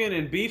Hogan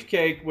and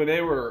Beefcake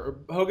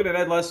Hogan and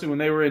Ed Leslie when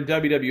they were in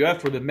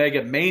WWF were the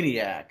Mega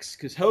Maniacs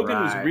because Hogan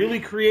was Right.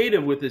 really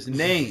creative with his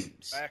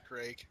names. Back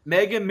rake.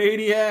 Mega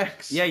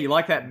Maniacs. Yeah, you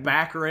like that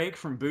back rake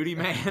from Booty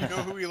Man? You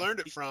know who he learned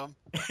it from?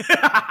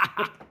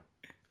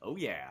 Oh,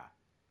 yeah.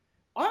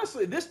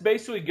 Honestly, this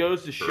basically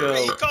goes to show.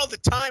 Hey, you called the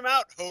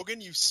timeout,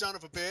 Hogan, you son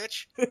of a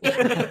bitch.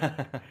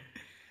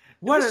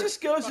 This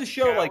just goes to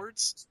show,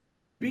 Cowards.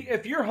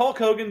 if you're Hulk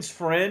Hogan's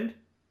friend,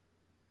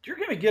 you're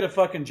going to get a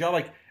fucking job.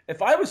 Like,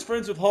 if I was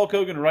friends with Hulk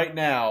Hogan right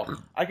now,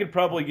 I could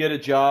probably get a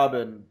job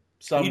in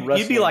some You'd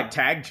wrestling. be like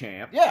tag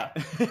champ. Yeah.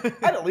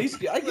 I'd at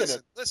least get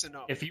it. Listen,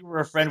 no. If you were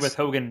a friend with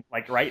Hogan,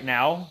 like right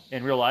now,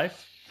 in real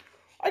life,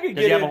 I could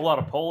does get he have in. a lot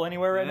of pull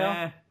anywhere right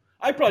now?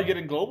 I'd probably get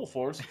in Global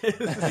Force.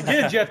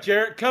 Again, Jeff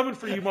Jarrett, coming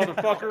for you,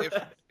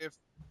 motherfucker.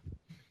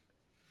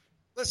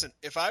 Listen,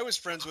 if I was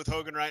friends with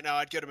Hogan right now,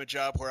 I'd get him a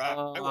job where I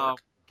Oh, work.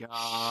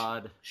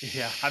 God.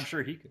 Yeah, I'm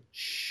sure he could.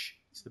 Shh.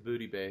 It's the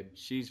booty babe.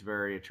 She's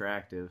very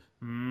attractive.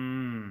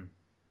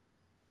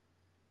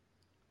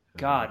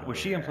 God, was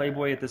she in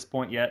Playboy at this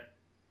point yet?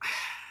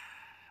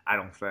 I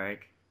don't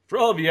think. For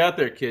all of you out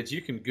there, kids,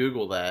 you can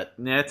Google that.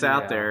 It's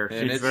out there.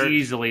 And She's it's very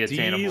easily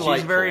attainable. She's a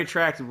delightful. very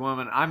attractive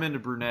woman. I'm into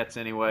brunettes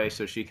anyway,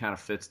 so she kind of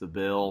fits the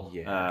bill.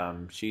 Yeah.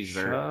 She's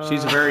a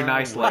very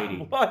nice lady.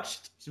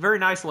 Watched. She's a very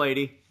nice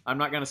lady. I'm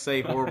not going to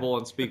say horrible,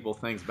 unspeakable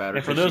things about her.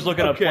 And for those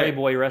looking up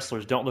Playboy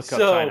wrestlers, don't look up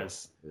So,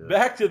 China's.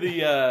 back to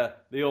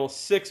the old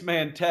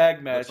 6-man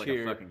tag match Looks like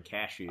here. a fucking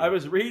cashew. I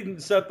was reading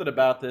something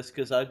about this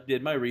because I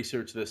did my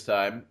research this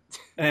time,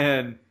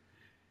 and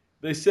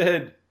they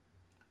said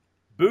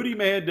Booty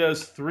Man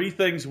does 3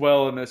 things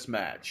well in this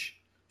match: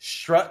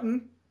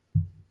 strutting,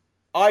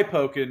 eye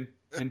poking,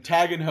 and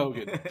tagging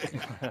Hogan.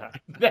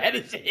 That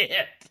is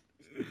it.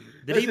 Did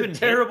That's he even a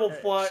terrible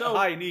hit- fly, So-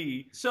 high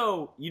knee.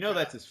 So, you know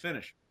that's his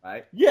finisher,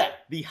 right? Yeah,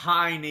 The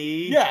high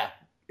knee. yeah,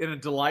 In a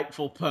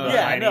delightful pose.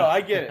 yeah. No,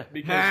 I get it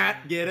because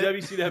Get it?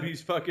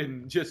 WCW's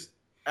fucking just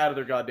out of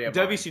their goddamn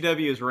mind.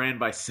 WCW is ran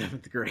by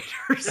 7th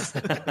graders.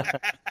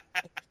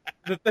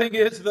 The thing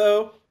is,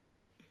 though,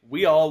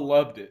 we all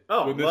loved it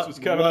when this lo- was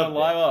coming loved on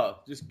live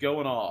off, just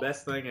going off.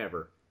 Best thing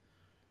ever.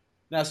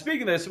 Now,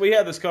 speaking of this, we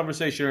had this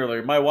conversation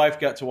earlier. My wife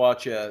got to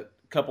watch a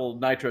couple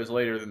Nitros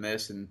later than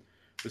this and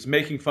was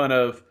making fun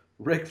of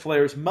Ric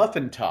Flair's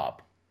muffin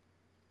top.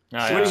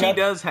 Oh, Which yeah. he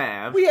does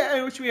have.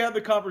 Which we had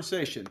the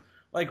conversation.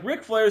 Like,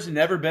 Ric Flair's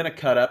never been a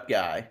cut-up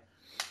guy.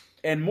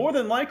 And more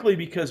than likely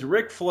because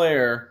Ric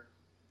Flair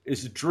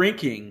is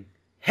drinking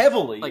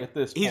heavily at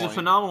this point. He's a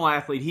phenomenal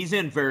athlete. He's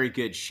in very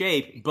good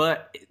shape,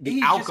 but the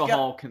He's just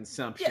alcohol got-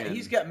 consumption. Yeah,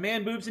 he's got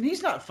man boobs, and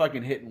he's not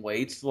fucking hitting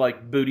weights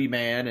like Booty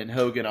Man and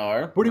Hogan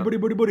are.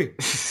 booty.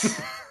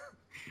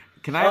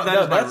 Can I have that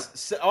as my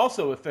that's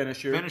also a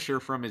finisher. finisher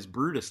from his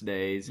Brutus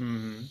days?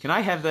 Mm-hmm. Can I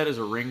have that as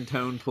a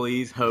ringtone,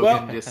 please? Hogan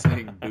Well- just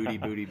saying booty,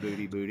 booty,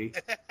 booty, booty.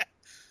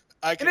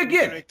 I And can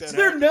again, make that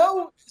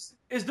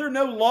is there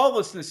no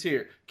lawlessness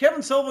here?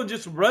 Kevin Sullivan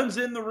just runs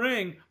in the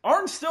ring.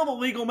 Arn's still the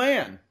legal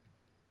man.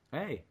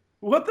 Hey,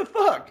 What the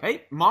fuck?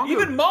 hey, Mongo.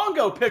 Even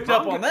Mongo picked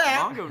up on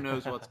that. Mongo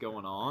knows what's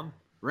going on.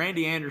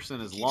 Randy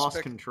Anderson has Keeps lost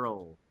pick-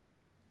 control.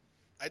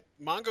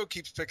 Mongo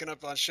keeps picking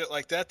up on shit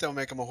like that. They'll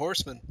make him a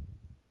horseman.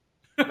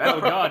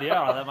 Oh, God,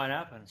 yeah, that might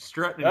happen.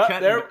 Strutting and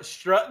cutting. They're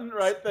strutting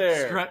right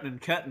there. Strutting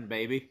and cutting,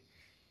 baby.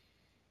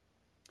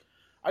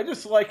 I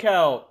just like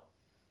how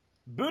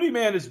Booty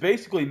Man is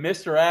basically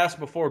Mr. Ass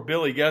before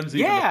Billy Gunn's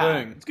even Yeah, a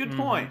thing. it's a good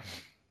point.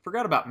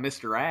 Forgot about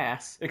Mr.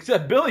 Ass.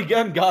 Except Billy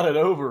Gunn got it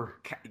over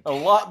a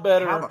lot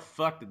better. How the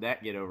fuck did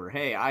that get over?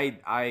 Hey, I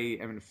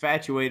am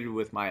infatuated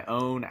with my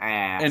own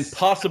ass. And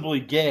possibly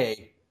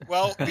gay.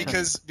 Well,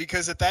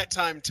 because at that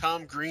time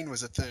Tom Green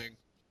was a thing.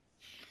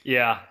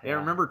 Yeah. Yeah,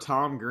 remember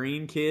Tom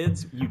Green,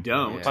 kids? You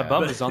don't. Yeah. My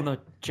bum is on the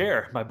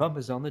chair. My bum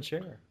is on the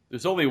chair.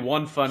 There's only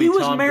one funny He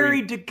was Tom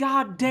married Green. to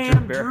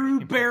goddamn Drew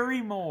Drew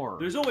Barrymore.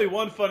 There's only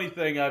one funny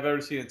thing I've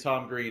ever seen in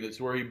Tom Green. It's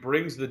where he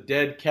brings the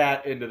dead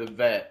cat into the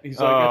vet.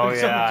 He's like, Oh, I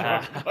think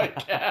yeah. someone dropped my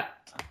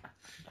cat.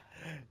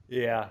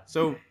 Yeah.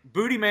 So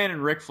Booty Man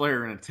and Ric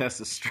Flair are in a test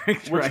of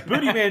strength Which right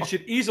Booty now. Man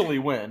should easily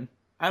win.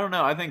 I don't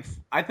know. I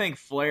think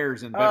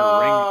Flair's in better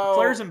ring.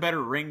 Flair's in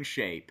better ring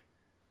shape.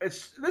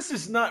 This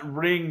is not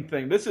ring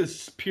thing. This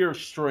is pure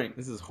strength.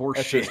 This is horse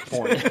at shit. this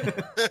point.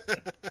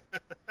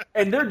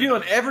 And they're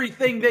doing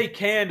everything they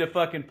can to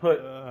fucking put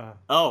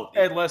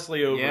Ed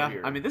Leslie over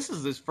here. I mean, this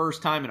is his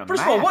first time in a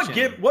First match. of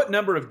all, what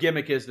number of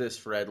gimmick is this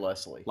for Ed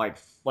Leslie? Like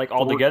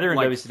all together in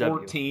like WCW?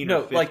 14 No,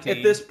 or 15? like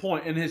at this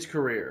point in his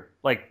career.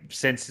 Like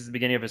since the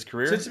beginning of his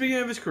career? Since the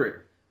beginning of his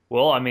career.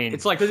 Well, I mean,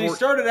 it's like because he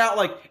started out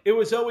like it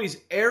was always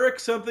Eric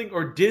something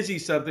or Dizzy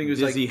something. It was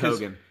Dizzy like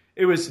Hogan.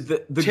 It was the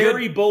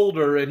Terry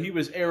Boulder and he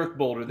was Eric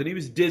Boulder. Then he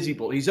was Dizzy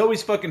Boulder. He's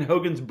always fucking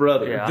Hogan's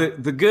brother. Yeah.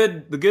 The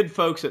good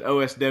folks at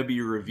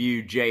OSW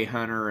Review, Jay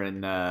Hunter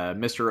and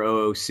Mr.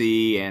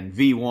 OOC and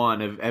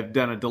V1 have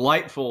done a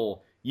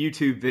delightful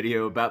YouTube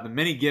video about the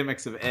many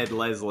gimmicks of Ed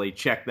Leslie.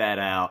 Check that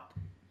out.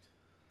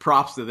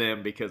 Props to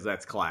them because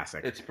that's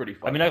classic. It's pretty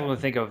fun. I mean, I can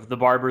think of the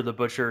Barber, the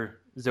Butcher,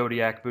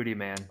 Zodiac, Booty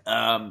Man.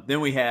 Then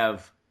we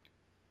have.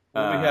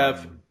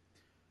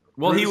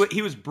 Well,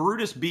 he was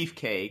Brutus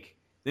Beefcake.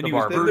 Then he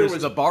was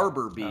Brutus the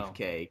Barber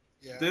Beefcake.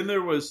 Yeah. Then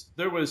there was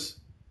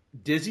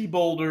Dizzy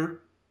Boulder.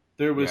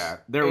 There was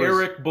there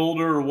Eric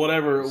Boulder or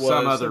whatever it was.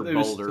 Some other it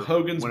was Boulder.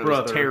 Hogan's when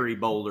brother. It was Terry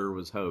Boulder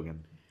was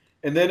Hogan.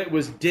 And then it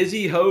was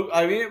Dizzy Hogan.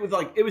 I mean,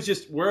 it was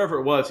just wherever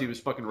it was, he was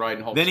fucking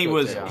riding Hulk. Then he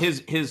was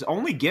his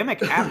only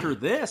gimmick after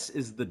this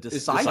is the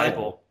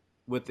Disciple.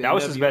 That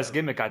was his best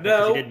gimmick, I think.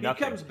 No, he did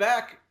nothing. He comes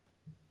back.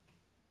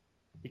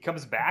 He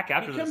comes back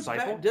after the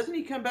Disciple? Doesn't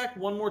he come back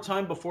one more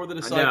time before the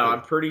Disciple? No,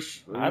 I'm pretty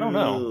sure. I don't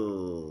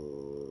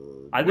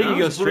know. I think he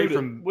goes straight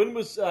from... When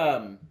was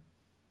the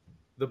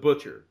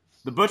Butcher?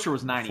 The Butcher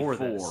was 94.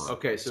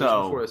 Okay, so it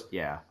was before this.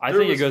 Yeah. I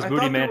think it goes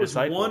Booty Man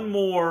Disciple. One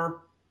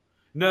more.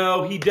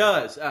 No, he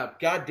does.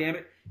 God damn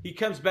it. He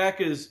comes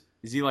back as...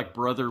 Is he like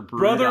Brother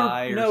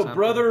Brudai or something?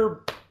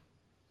 Brother...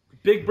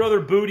 Big Brother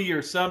Booty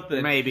or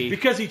something. Maybe.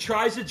 Because he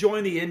tries to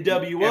join the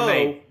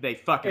NWO. And they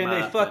fuck him up.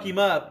 And they fuck him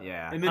up.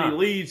 Yeah. And then he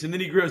leaves, and then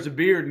he grows a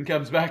beard and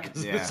comes back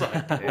as a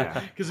disciple.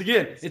 Because,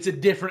 again, it's a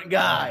different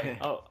guy.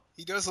 Oh,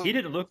 he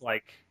didn't look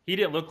like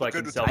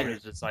himself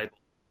as a disciple.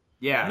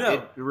 Yeah, no,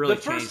 it really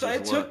the first changed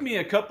it his took look. me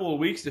a couple of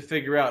weeks to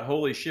figure out,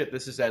 holy shit,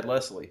 this is Ed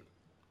Leslie.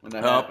 When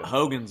that happened.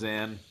 Hogan's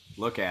in.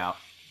 Look out.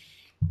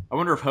 I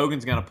wonder if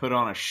Hogan's going to put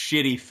on a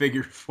shitty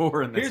figure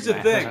 4 in this Here's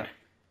match. the thing.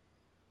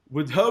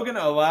 Would Hogan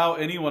allow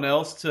anyone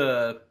else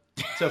to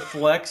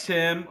flex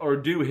him or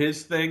do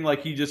his thing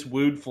like he just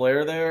wooed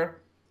Flair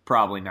there?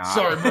 Probably not.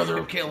 Sorry, brother,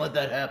 I can't let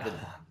that happen.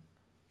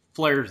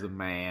 Flair's the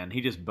man.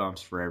 He just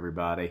bumps for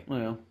everybody.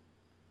 Well.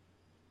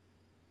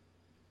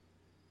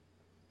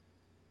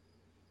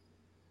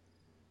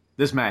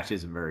 This match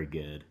isn't very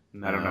good.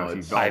 No, I don't know if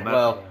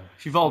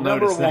if you've all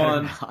noticed that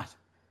or not.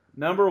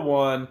 Number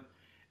one,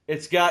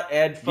 it's got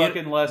Ed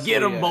fucking Leslie.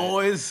 Get him, in it.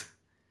 boys.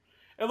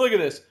 And look at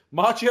this.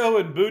 Macho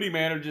and Booty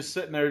Man are just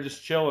sitting there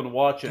just chilling,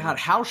 watching. God,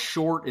 how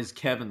short is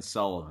Kevin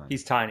Sullivan?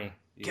 He's tiny.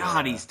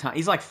 God, he's tiny.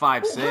 He's like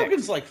 5'6".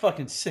 Hogan's like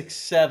fucking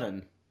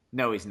 6'7".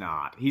 No, he's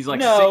not. He's like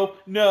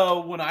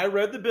No. When I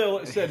read the bill,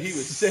 it said he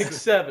was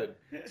 6'7".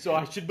 So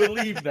I should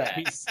believe that.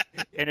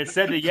 And it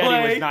said the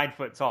Yeti was 9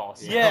 foot tall.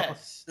 So.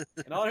 Yes.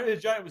 And Andre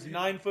the Giant was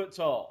 9 foot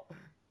tall.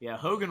 Yeah,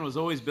 Hogan was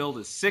always billed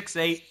as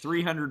 6'8",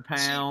 300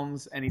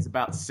 pounds, and he's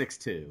about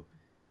 6'2".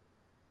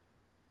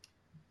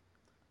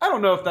 I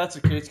don't know if that's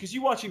the case, because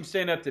you watch him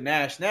stand up to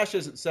Nash. Nash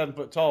isn't 7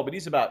 foot tall, but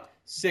he's about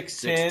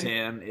 6'10".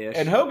 6'10"-ish.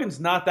 And Hogan's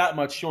not that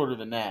much shorter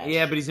than Nash.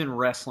 Yeah, but he's in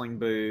wrestling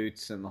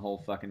boots and the whole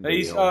fucking deal.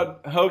 He's,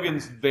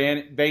 Hogan's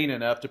vain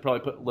enough to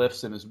probably put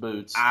lifts in his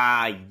boots.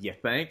 You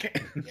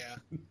think? Yeah.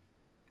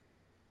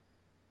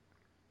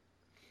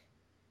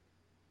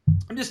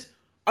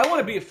 I want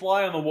to be a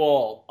fly on the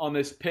wall on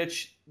this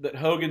pitch that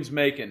Hogan's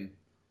making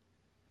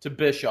to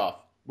Bischoff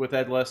with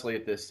Ed Leslie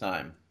at this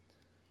time.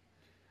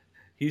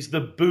 He's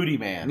the booty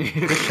man.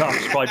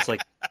 Bischoff's probably just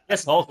like,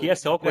 yes, Hulk, Now,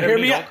 whatever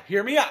you out.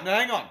 Hear me out. Now,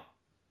 hang on.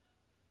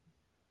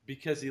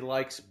 Because he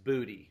likes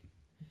booty.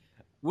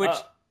 Which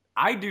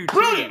I do too.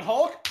 Brilliant,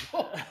 Hulk!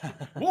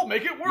 We'll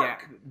make it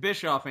work. Yeah,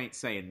 Bischoff ain't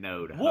saying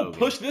no to We'll Hogan.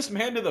 push this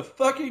man to the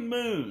fucking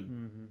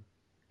moon.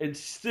 And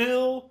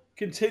still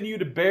continue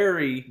to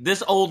bury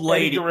this old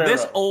lady. Eddie Guerrero.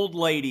 This old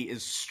lady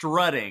is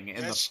strutting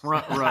in the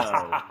front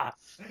row.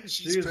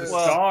 She's the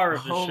star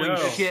of the Holy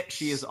show. shit,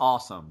 she is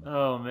awesome.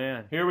 Oh,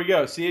 man. Here we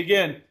go. See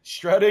again.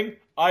 Strutting,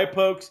 eye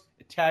pokes,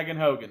 tagging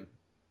Hogan.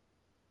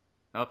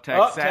 Tag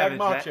Savage tag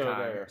Macho that time.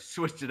 there.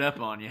 Switched it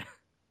up on you.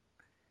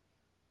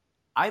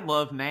 I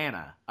love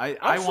Nana.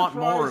 I want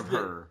more of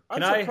her.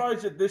 I'm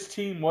surprised that this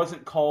team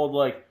wasn't called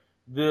like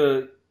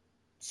the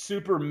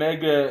Super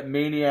Mega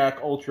Maniac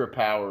Ultra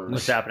Powers.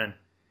 What's happening?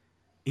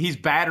 He's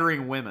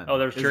battering women. Oh,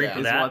 they're cheering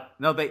for that?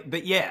 No, they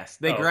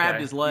grabbed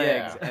his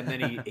legs and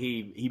then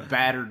he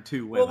battered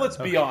 2 women. Well, let's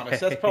be honest.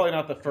 That's probably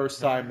not the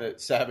first time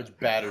that Savage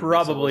battered.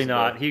 Probably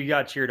not. He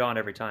got cheered on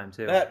every time,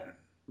 too.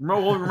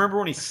 Remember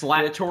when he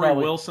slapped Tori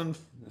Wilson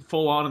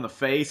full on in the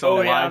face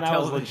on live that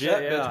was television?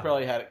 legit. That bitch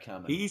probably had it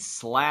coming. He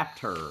slapped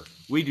her.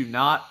 We do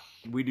not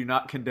We do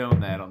not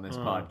condone that on this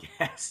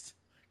podcast.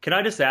 Can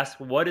I just ask,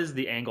 what is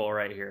the angle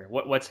right here?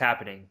 What's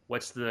happening?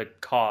 What's the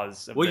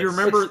cause of Well, this? you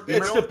remember...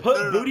 It's to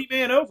put Booty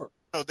Man over.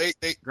 No, they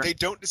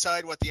don't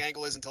decide what the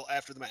angle is until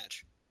after the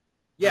match.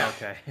 Yeah. Oh,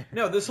 okay.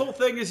 No, this whole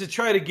thing is to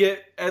try to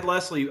get Ed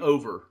Leslie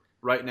over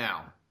right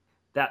now.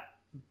 That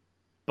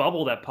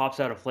bubble that pops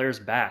out of Flair's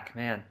back,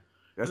 man.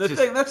 That's the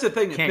thing that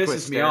can't quit pisses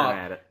me staring off.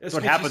 at it. That's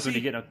what happens when you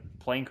get in a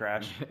plane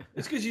crash.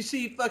 It's because you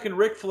see fucking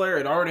Ric Flair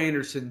and Arn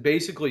Anderson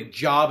basically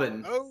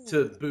jobbing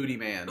to Booty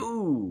Man.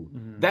 Ooh,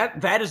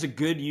 that is a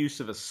good use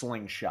of a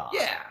slingshot.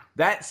 Yeah.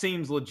 That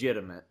seems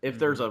legitimate. If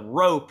there's a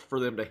rope for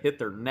them to hit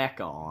their neck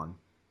on.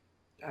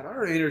 God,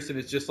 Arn Anderson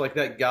is just like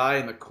that guy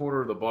in the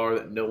corner of the bar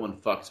that no one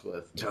fucks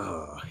with.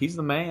 He's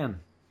the man.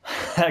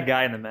 That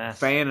guy in the mask.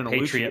 Fan in a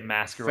Patriot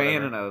mask or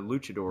fan whatever. in a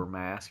luchador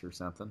mask or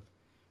something.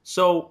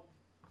 So,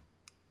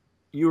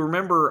 you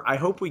remember, I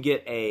hope we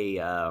get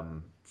a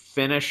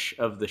finish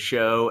of the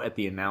show at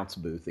the announce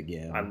booth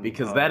again.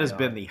 Because that has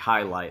been the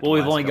highlight. Well,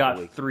 we've only got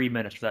weeks. 3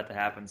 minutes for that to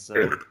happen,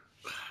 so...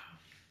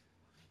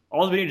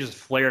 All we need is just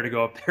Flair to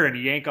go up there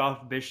and yank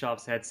off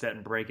Bischoff's headset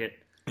and break it.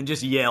 And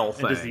just yell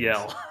things. And just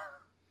yell.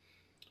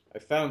 I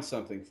found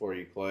something for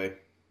you, Clay.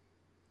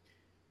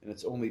 And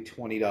it's only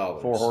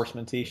 $20. 4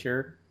 Horsemen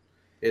t-shirt.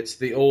 It's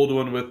the old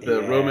one with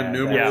the Roman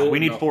numeral. Yeah, we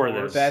need and 4 of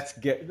those. That's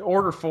good.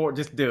 Order 4.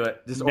 Just do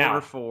it. Just Now.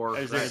 order 4.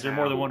 Is there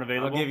more than one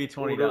available? I'll give you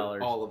 $20.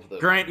 Order all of them.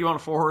 Grant, you want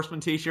a 4 Horsemen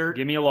t-shirt?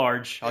 Give me a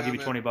large. I'll Yeah,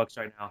 give you man. $20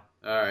 right now.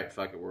 All right,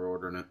 fuck it. We're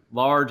ordering it.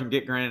 Large, and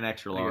get Grant an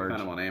extra I think I large.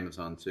 found them on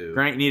Amazon, too.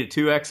 Grant, you need a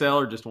 2XL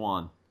or just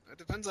one? It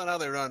depends on how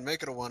they run.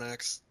 Make it a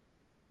 1X.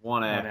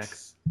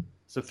 1X.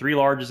 So 3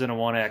 larges and a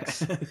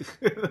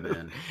 1X.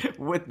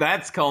 Man.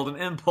 That's called an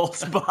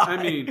impulse buy.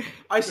 I mean,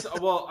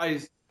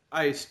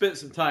 I spent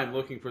some time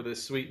looking for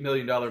this sweet $1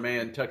 Million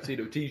Man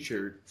tuxedo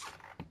T-shirt.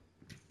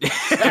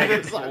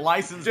 it's like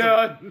licensed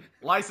Done.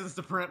 License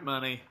to print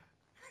money.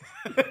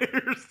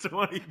 Here's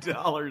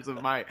 $20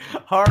 of my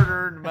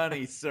hard-earned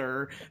money,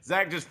 sir.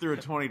 Zach just threw a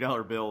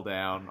 $20 bill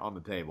down on the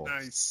table.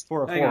 Nice.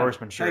 For a Hang 4 on,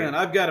 Horseman shirt. Hang on,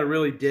 I've got to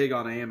really dig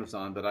on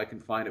Amazon, but I can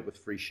find it with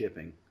free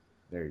shipping.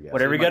 There you go.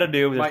 Whatever you got to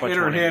do. My just put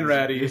inner 20. hand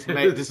ratty.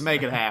 Just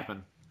make it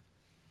happen.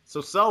 So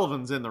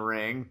Sullivan's in the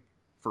ring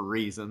for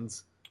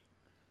reasons.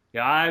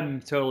 Yeah,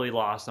 I'm totally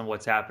lost on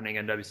what's happening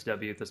in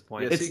WCW at this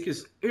point. Yeah, see,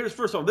 because here's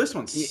first of all, this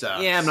one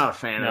sucks. Yeah, I'm not a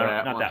fan No, of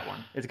that not one. that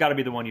one. It's got to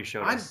be the one you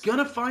showed I'm us.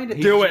 gonna find it.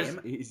 Do it.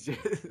 He's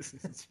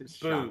just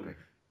Boom. shocking.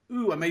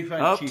 Ooh, I may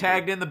find Oh, it cheaper.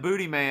 tagged in the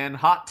booty man.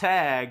 Hot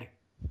tag.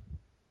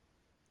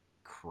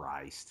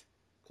 Christ.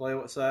 Clay,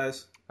 what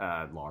size?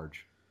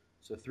 Large.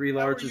 So 3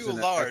 How are larges you a and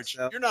an large?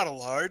 XL. You're not a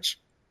large.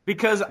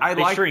 Because I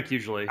They like shrink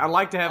usually. I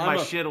like to have my I'm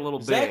a- shit a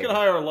little Zach big. and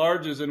I are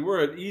larges, and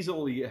we're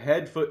easily a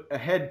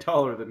head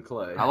taller than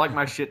Clay. I like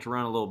my shit to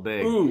run a little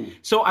big. Ooh,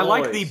 So I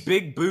like boys. the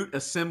big boot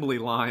assembly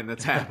line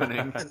that's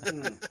happening.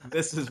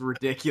 This is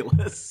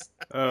ridiculous.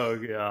 Oh,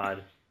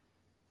 God.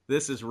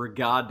 This is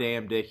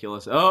goddamn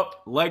ridiculous. Oh,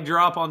 leg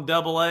drop on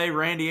Double A.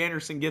 Randy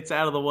Anderson gets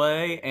out of the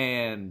way,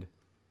 and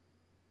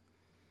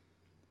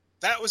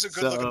That was a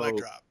good looking leg So-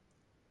 drop.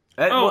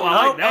 That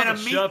was and a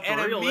shove for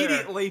real there.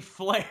 immediately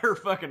Flair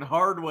fucking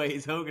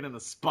hardways Hogan in the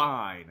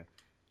spine.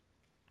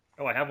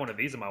 Oh, I have one of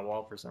these in my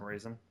wall for some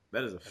reason.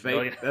 That is a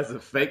million. fake. That's a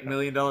fake $1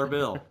 million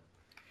bill.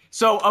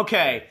 So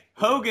okay,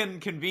 Hogan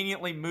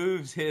conveniently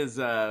moves his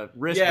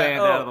wristband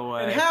out of the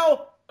way. And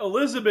how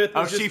Elizabeth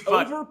is she just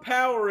fucked-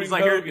 overpowering He's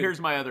like, Hogan.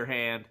 here's my other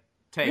hand.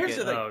 Take Here's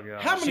it. the thing. Oh,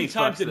 God. How many She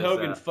times fucks did this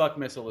Hogan up. fuck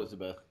Miss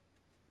Elizabeth?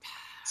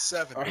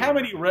 7. Or how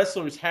many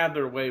wrestlers have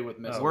their way with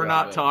Miss We're Elizabeth?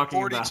 not talking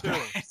 42.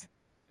 about that.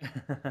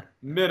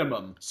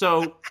 Minimum.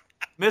 So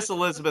Miss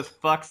Elizabeth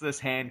fucks this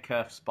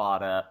handcuff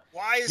spot up.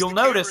 Why is You'll the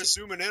camera notice-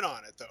 zooming in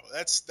on it though?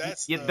 That's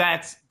Yeah, the-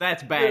 that's bad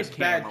There's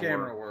camera, bad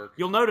camera work.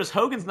 You'll notice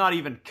Hogan's not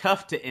even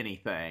cuffed to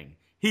anything.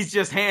 He's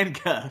just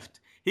handcuffed.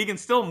 He can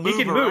still move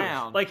He can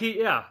around.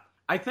 move.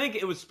 I think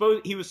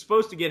he was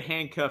supposed to get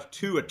handcuffed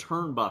to a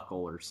turnbuckle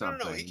or no,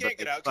 something. he but can't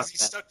get they out because fucked he's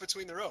that. stuck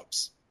between the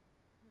ropes.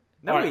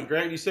 No, All right,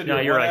 Grant, you said No,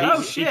 you're right.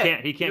 Oh, He shit.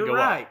 can't You're go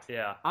right. up.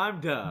 Yeah.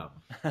 I'm dumb.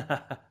 Good No,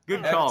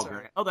 call, that's all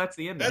Grant. Oh, that's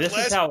the end of Ed it.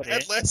 This is how it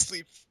Ed is.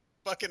 Leslie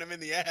fucking him in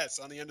the ass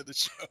on the end of the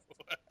show.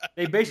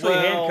 They basically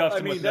handcuffed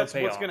him with that's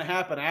no what's payoff. going to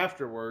happen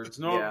afterwards.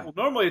 Yeah.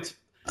 Normally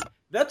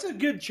that's a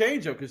good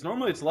change though, because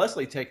normally it's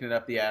Leslie taking it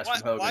up the ass why,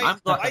 from Hogan.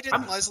 why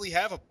didn't Leslie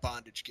have a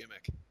bondage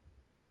gimmick?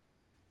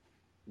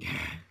 He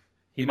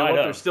You know might what?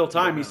 have. There's still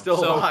time. He's still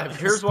So alive.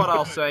 here's what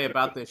I'll say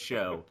about this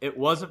show. It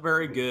wasn't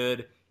very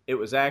good. It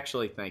was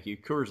actually, thank you,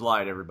 Coors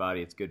Light,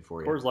 everybody. It's good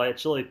for you. Coors Light,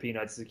 chili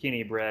peanuts,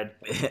 zucchini bread,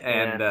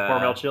 and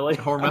Hormel chili.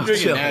 Hormel I'm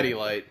drinking chili. Natty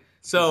Light.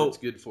 So it's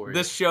good for you.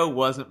 this show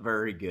wasn't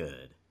very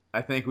good.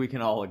 I think we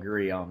can all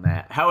agree on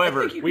that.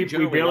 However, we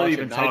barely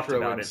even talked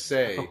about it.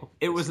 Say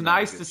it was it's not a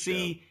nice good to show.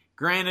 see.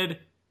 Granted,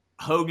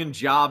 Hogan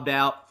jobbed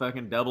out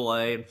fucking Double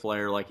A and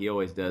Flair like he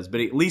always does, but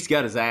he at least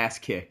got his ass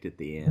kicked at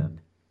the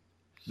end.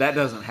 That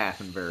doesn't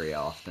happen very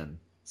often.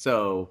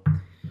 So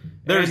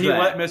there's and he that.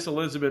 let Miss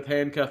Elizabeth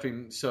handcuff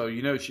him, so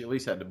you know she at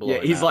least had to blow Yeah,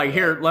 him he's out. like,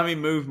 here, let me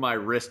move my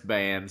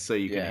wristband so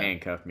you can Yeah.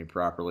 handcuff me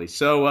properly.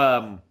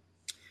 So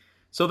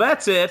So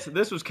that's it.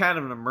 This was kind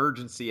of an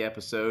emergency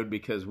episode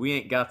because we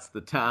ain't got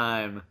the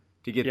time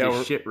to get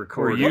this shit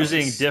recorded. We're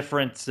using a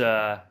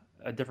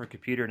different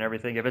computer and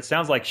everything. If it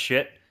sounds like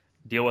shit,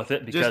 deal with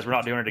it because we're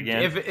not doing it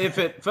again. If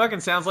it fucking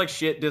sounds like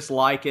shit,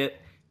 dislike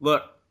it.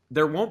 Look,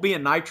 there won't be a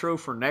Nitro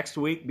for next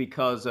week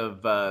because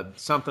of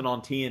something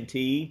on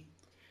TNT.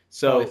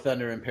 So probably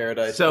Thunder in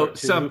Paradise. So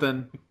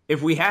something.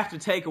 If we have to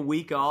take a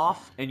week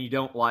off and you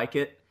don't like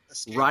it,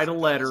 write a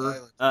letter,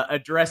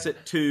 address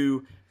it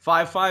to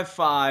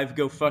 555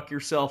 Go Fuck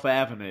Yourself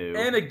Avenue.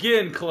 And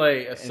again,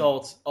 Clay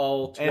assaults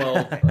all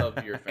 12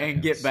 of your fans.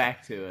 And get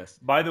back to us.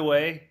 By the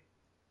way,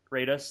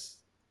 rate us,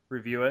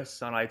 review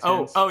us on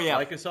iTunes. Oh yeah.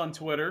 Like us on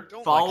Twitter.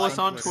 Follow us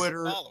on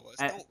Twitter. Follow us.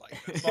 Don't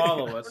like us.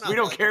 Follow us. We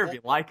don't care if you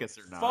like us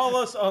or not.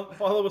 Follow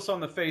us on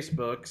the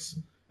Facebooks.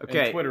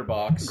 Okay. And Twitter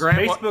box. Grant,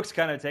 Facebook's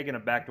kind of taking a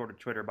backdoor to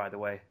Twitter, by the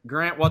way.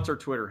 Grant, what's our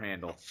Twitter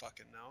handle? I don't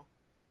fucking know.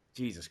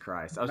 Jesus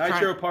Christ.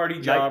 Nitro Party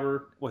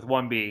Jobber. With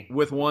 1B.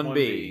 With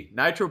 1B.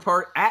 Nitro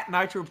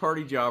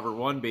Party Jobber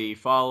 1B.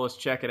 Follow us,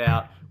 check it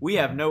out. We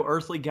have no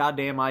earthly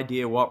goddamn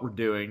idea what we're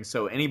doing,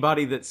 so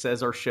anybody that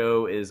says our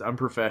show is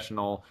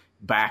unprofessional,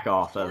 back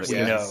off of it. We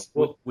know.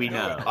 Well, we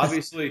know.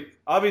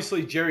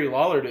 Obviously, Jerry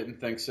Lawler didn't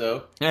think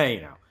so. Hey,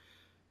 you know.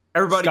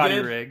 Everybody Scotty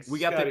good? Riggs. We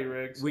got Scotty the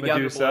Riggs. we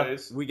Medusa.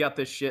 we got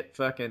this shit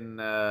fucking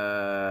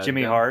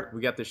Jimmy done. Hart.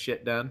 We got this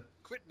shit done.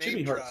 Quit Jimmy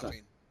name Hart's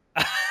dropping.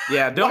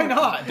 Yeah, don't Why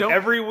not? Don't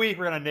Every week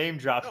we're going to name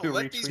drop No, who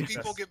let these retweets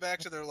people us. get back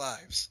to their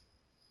lives.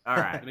 All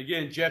right. And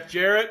again, Jeff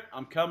Jarrett,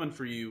 I'm coming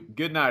for you.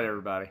 Good night,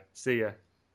 everybody. See ya.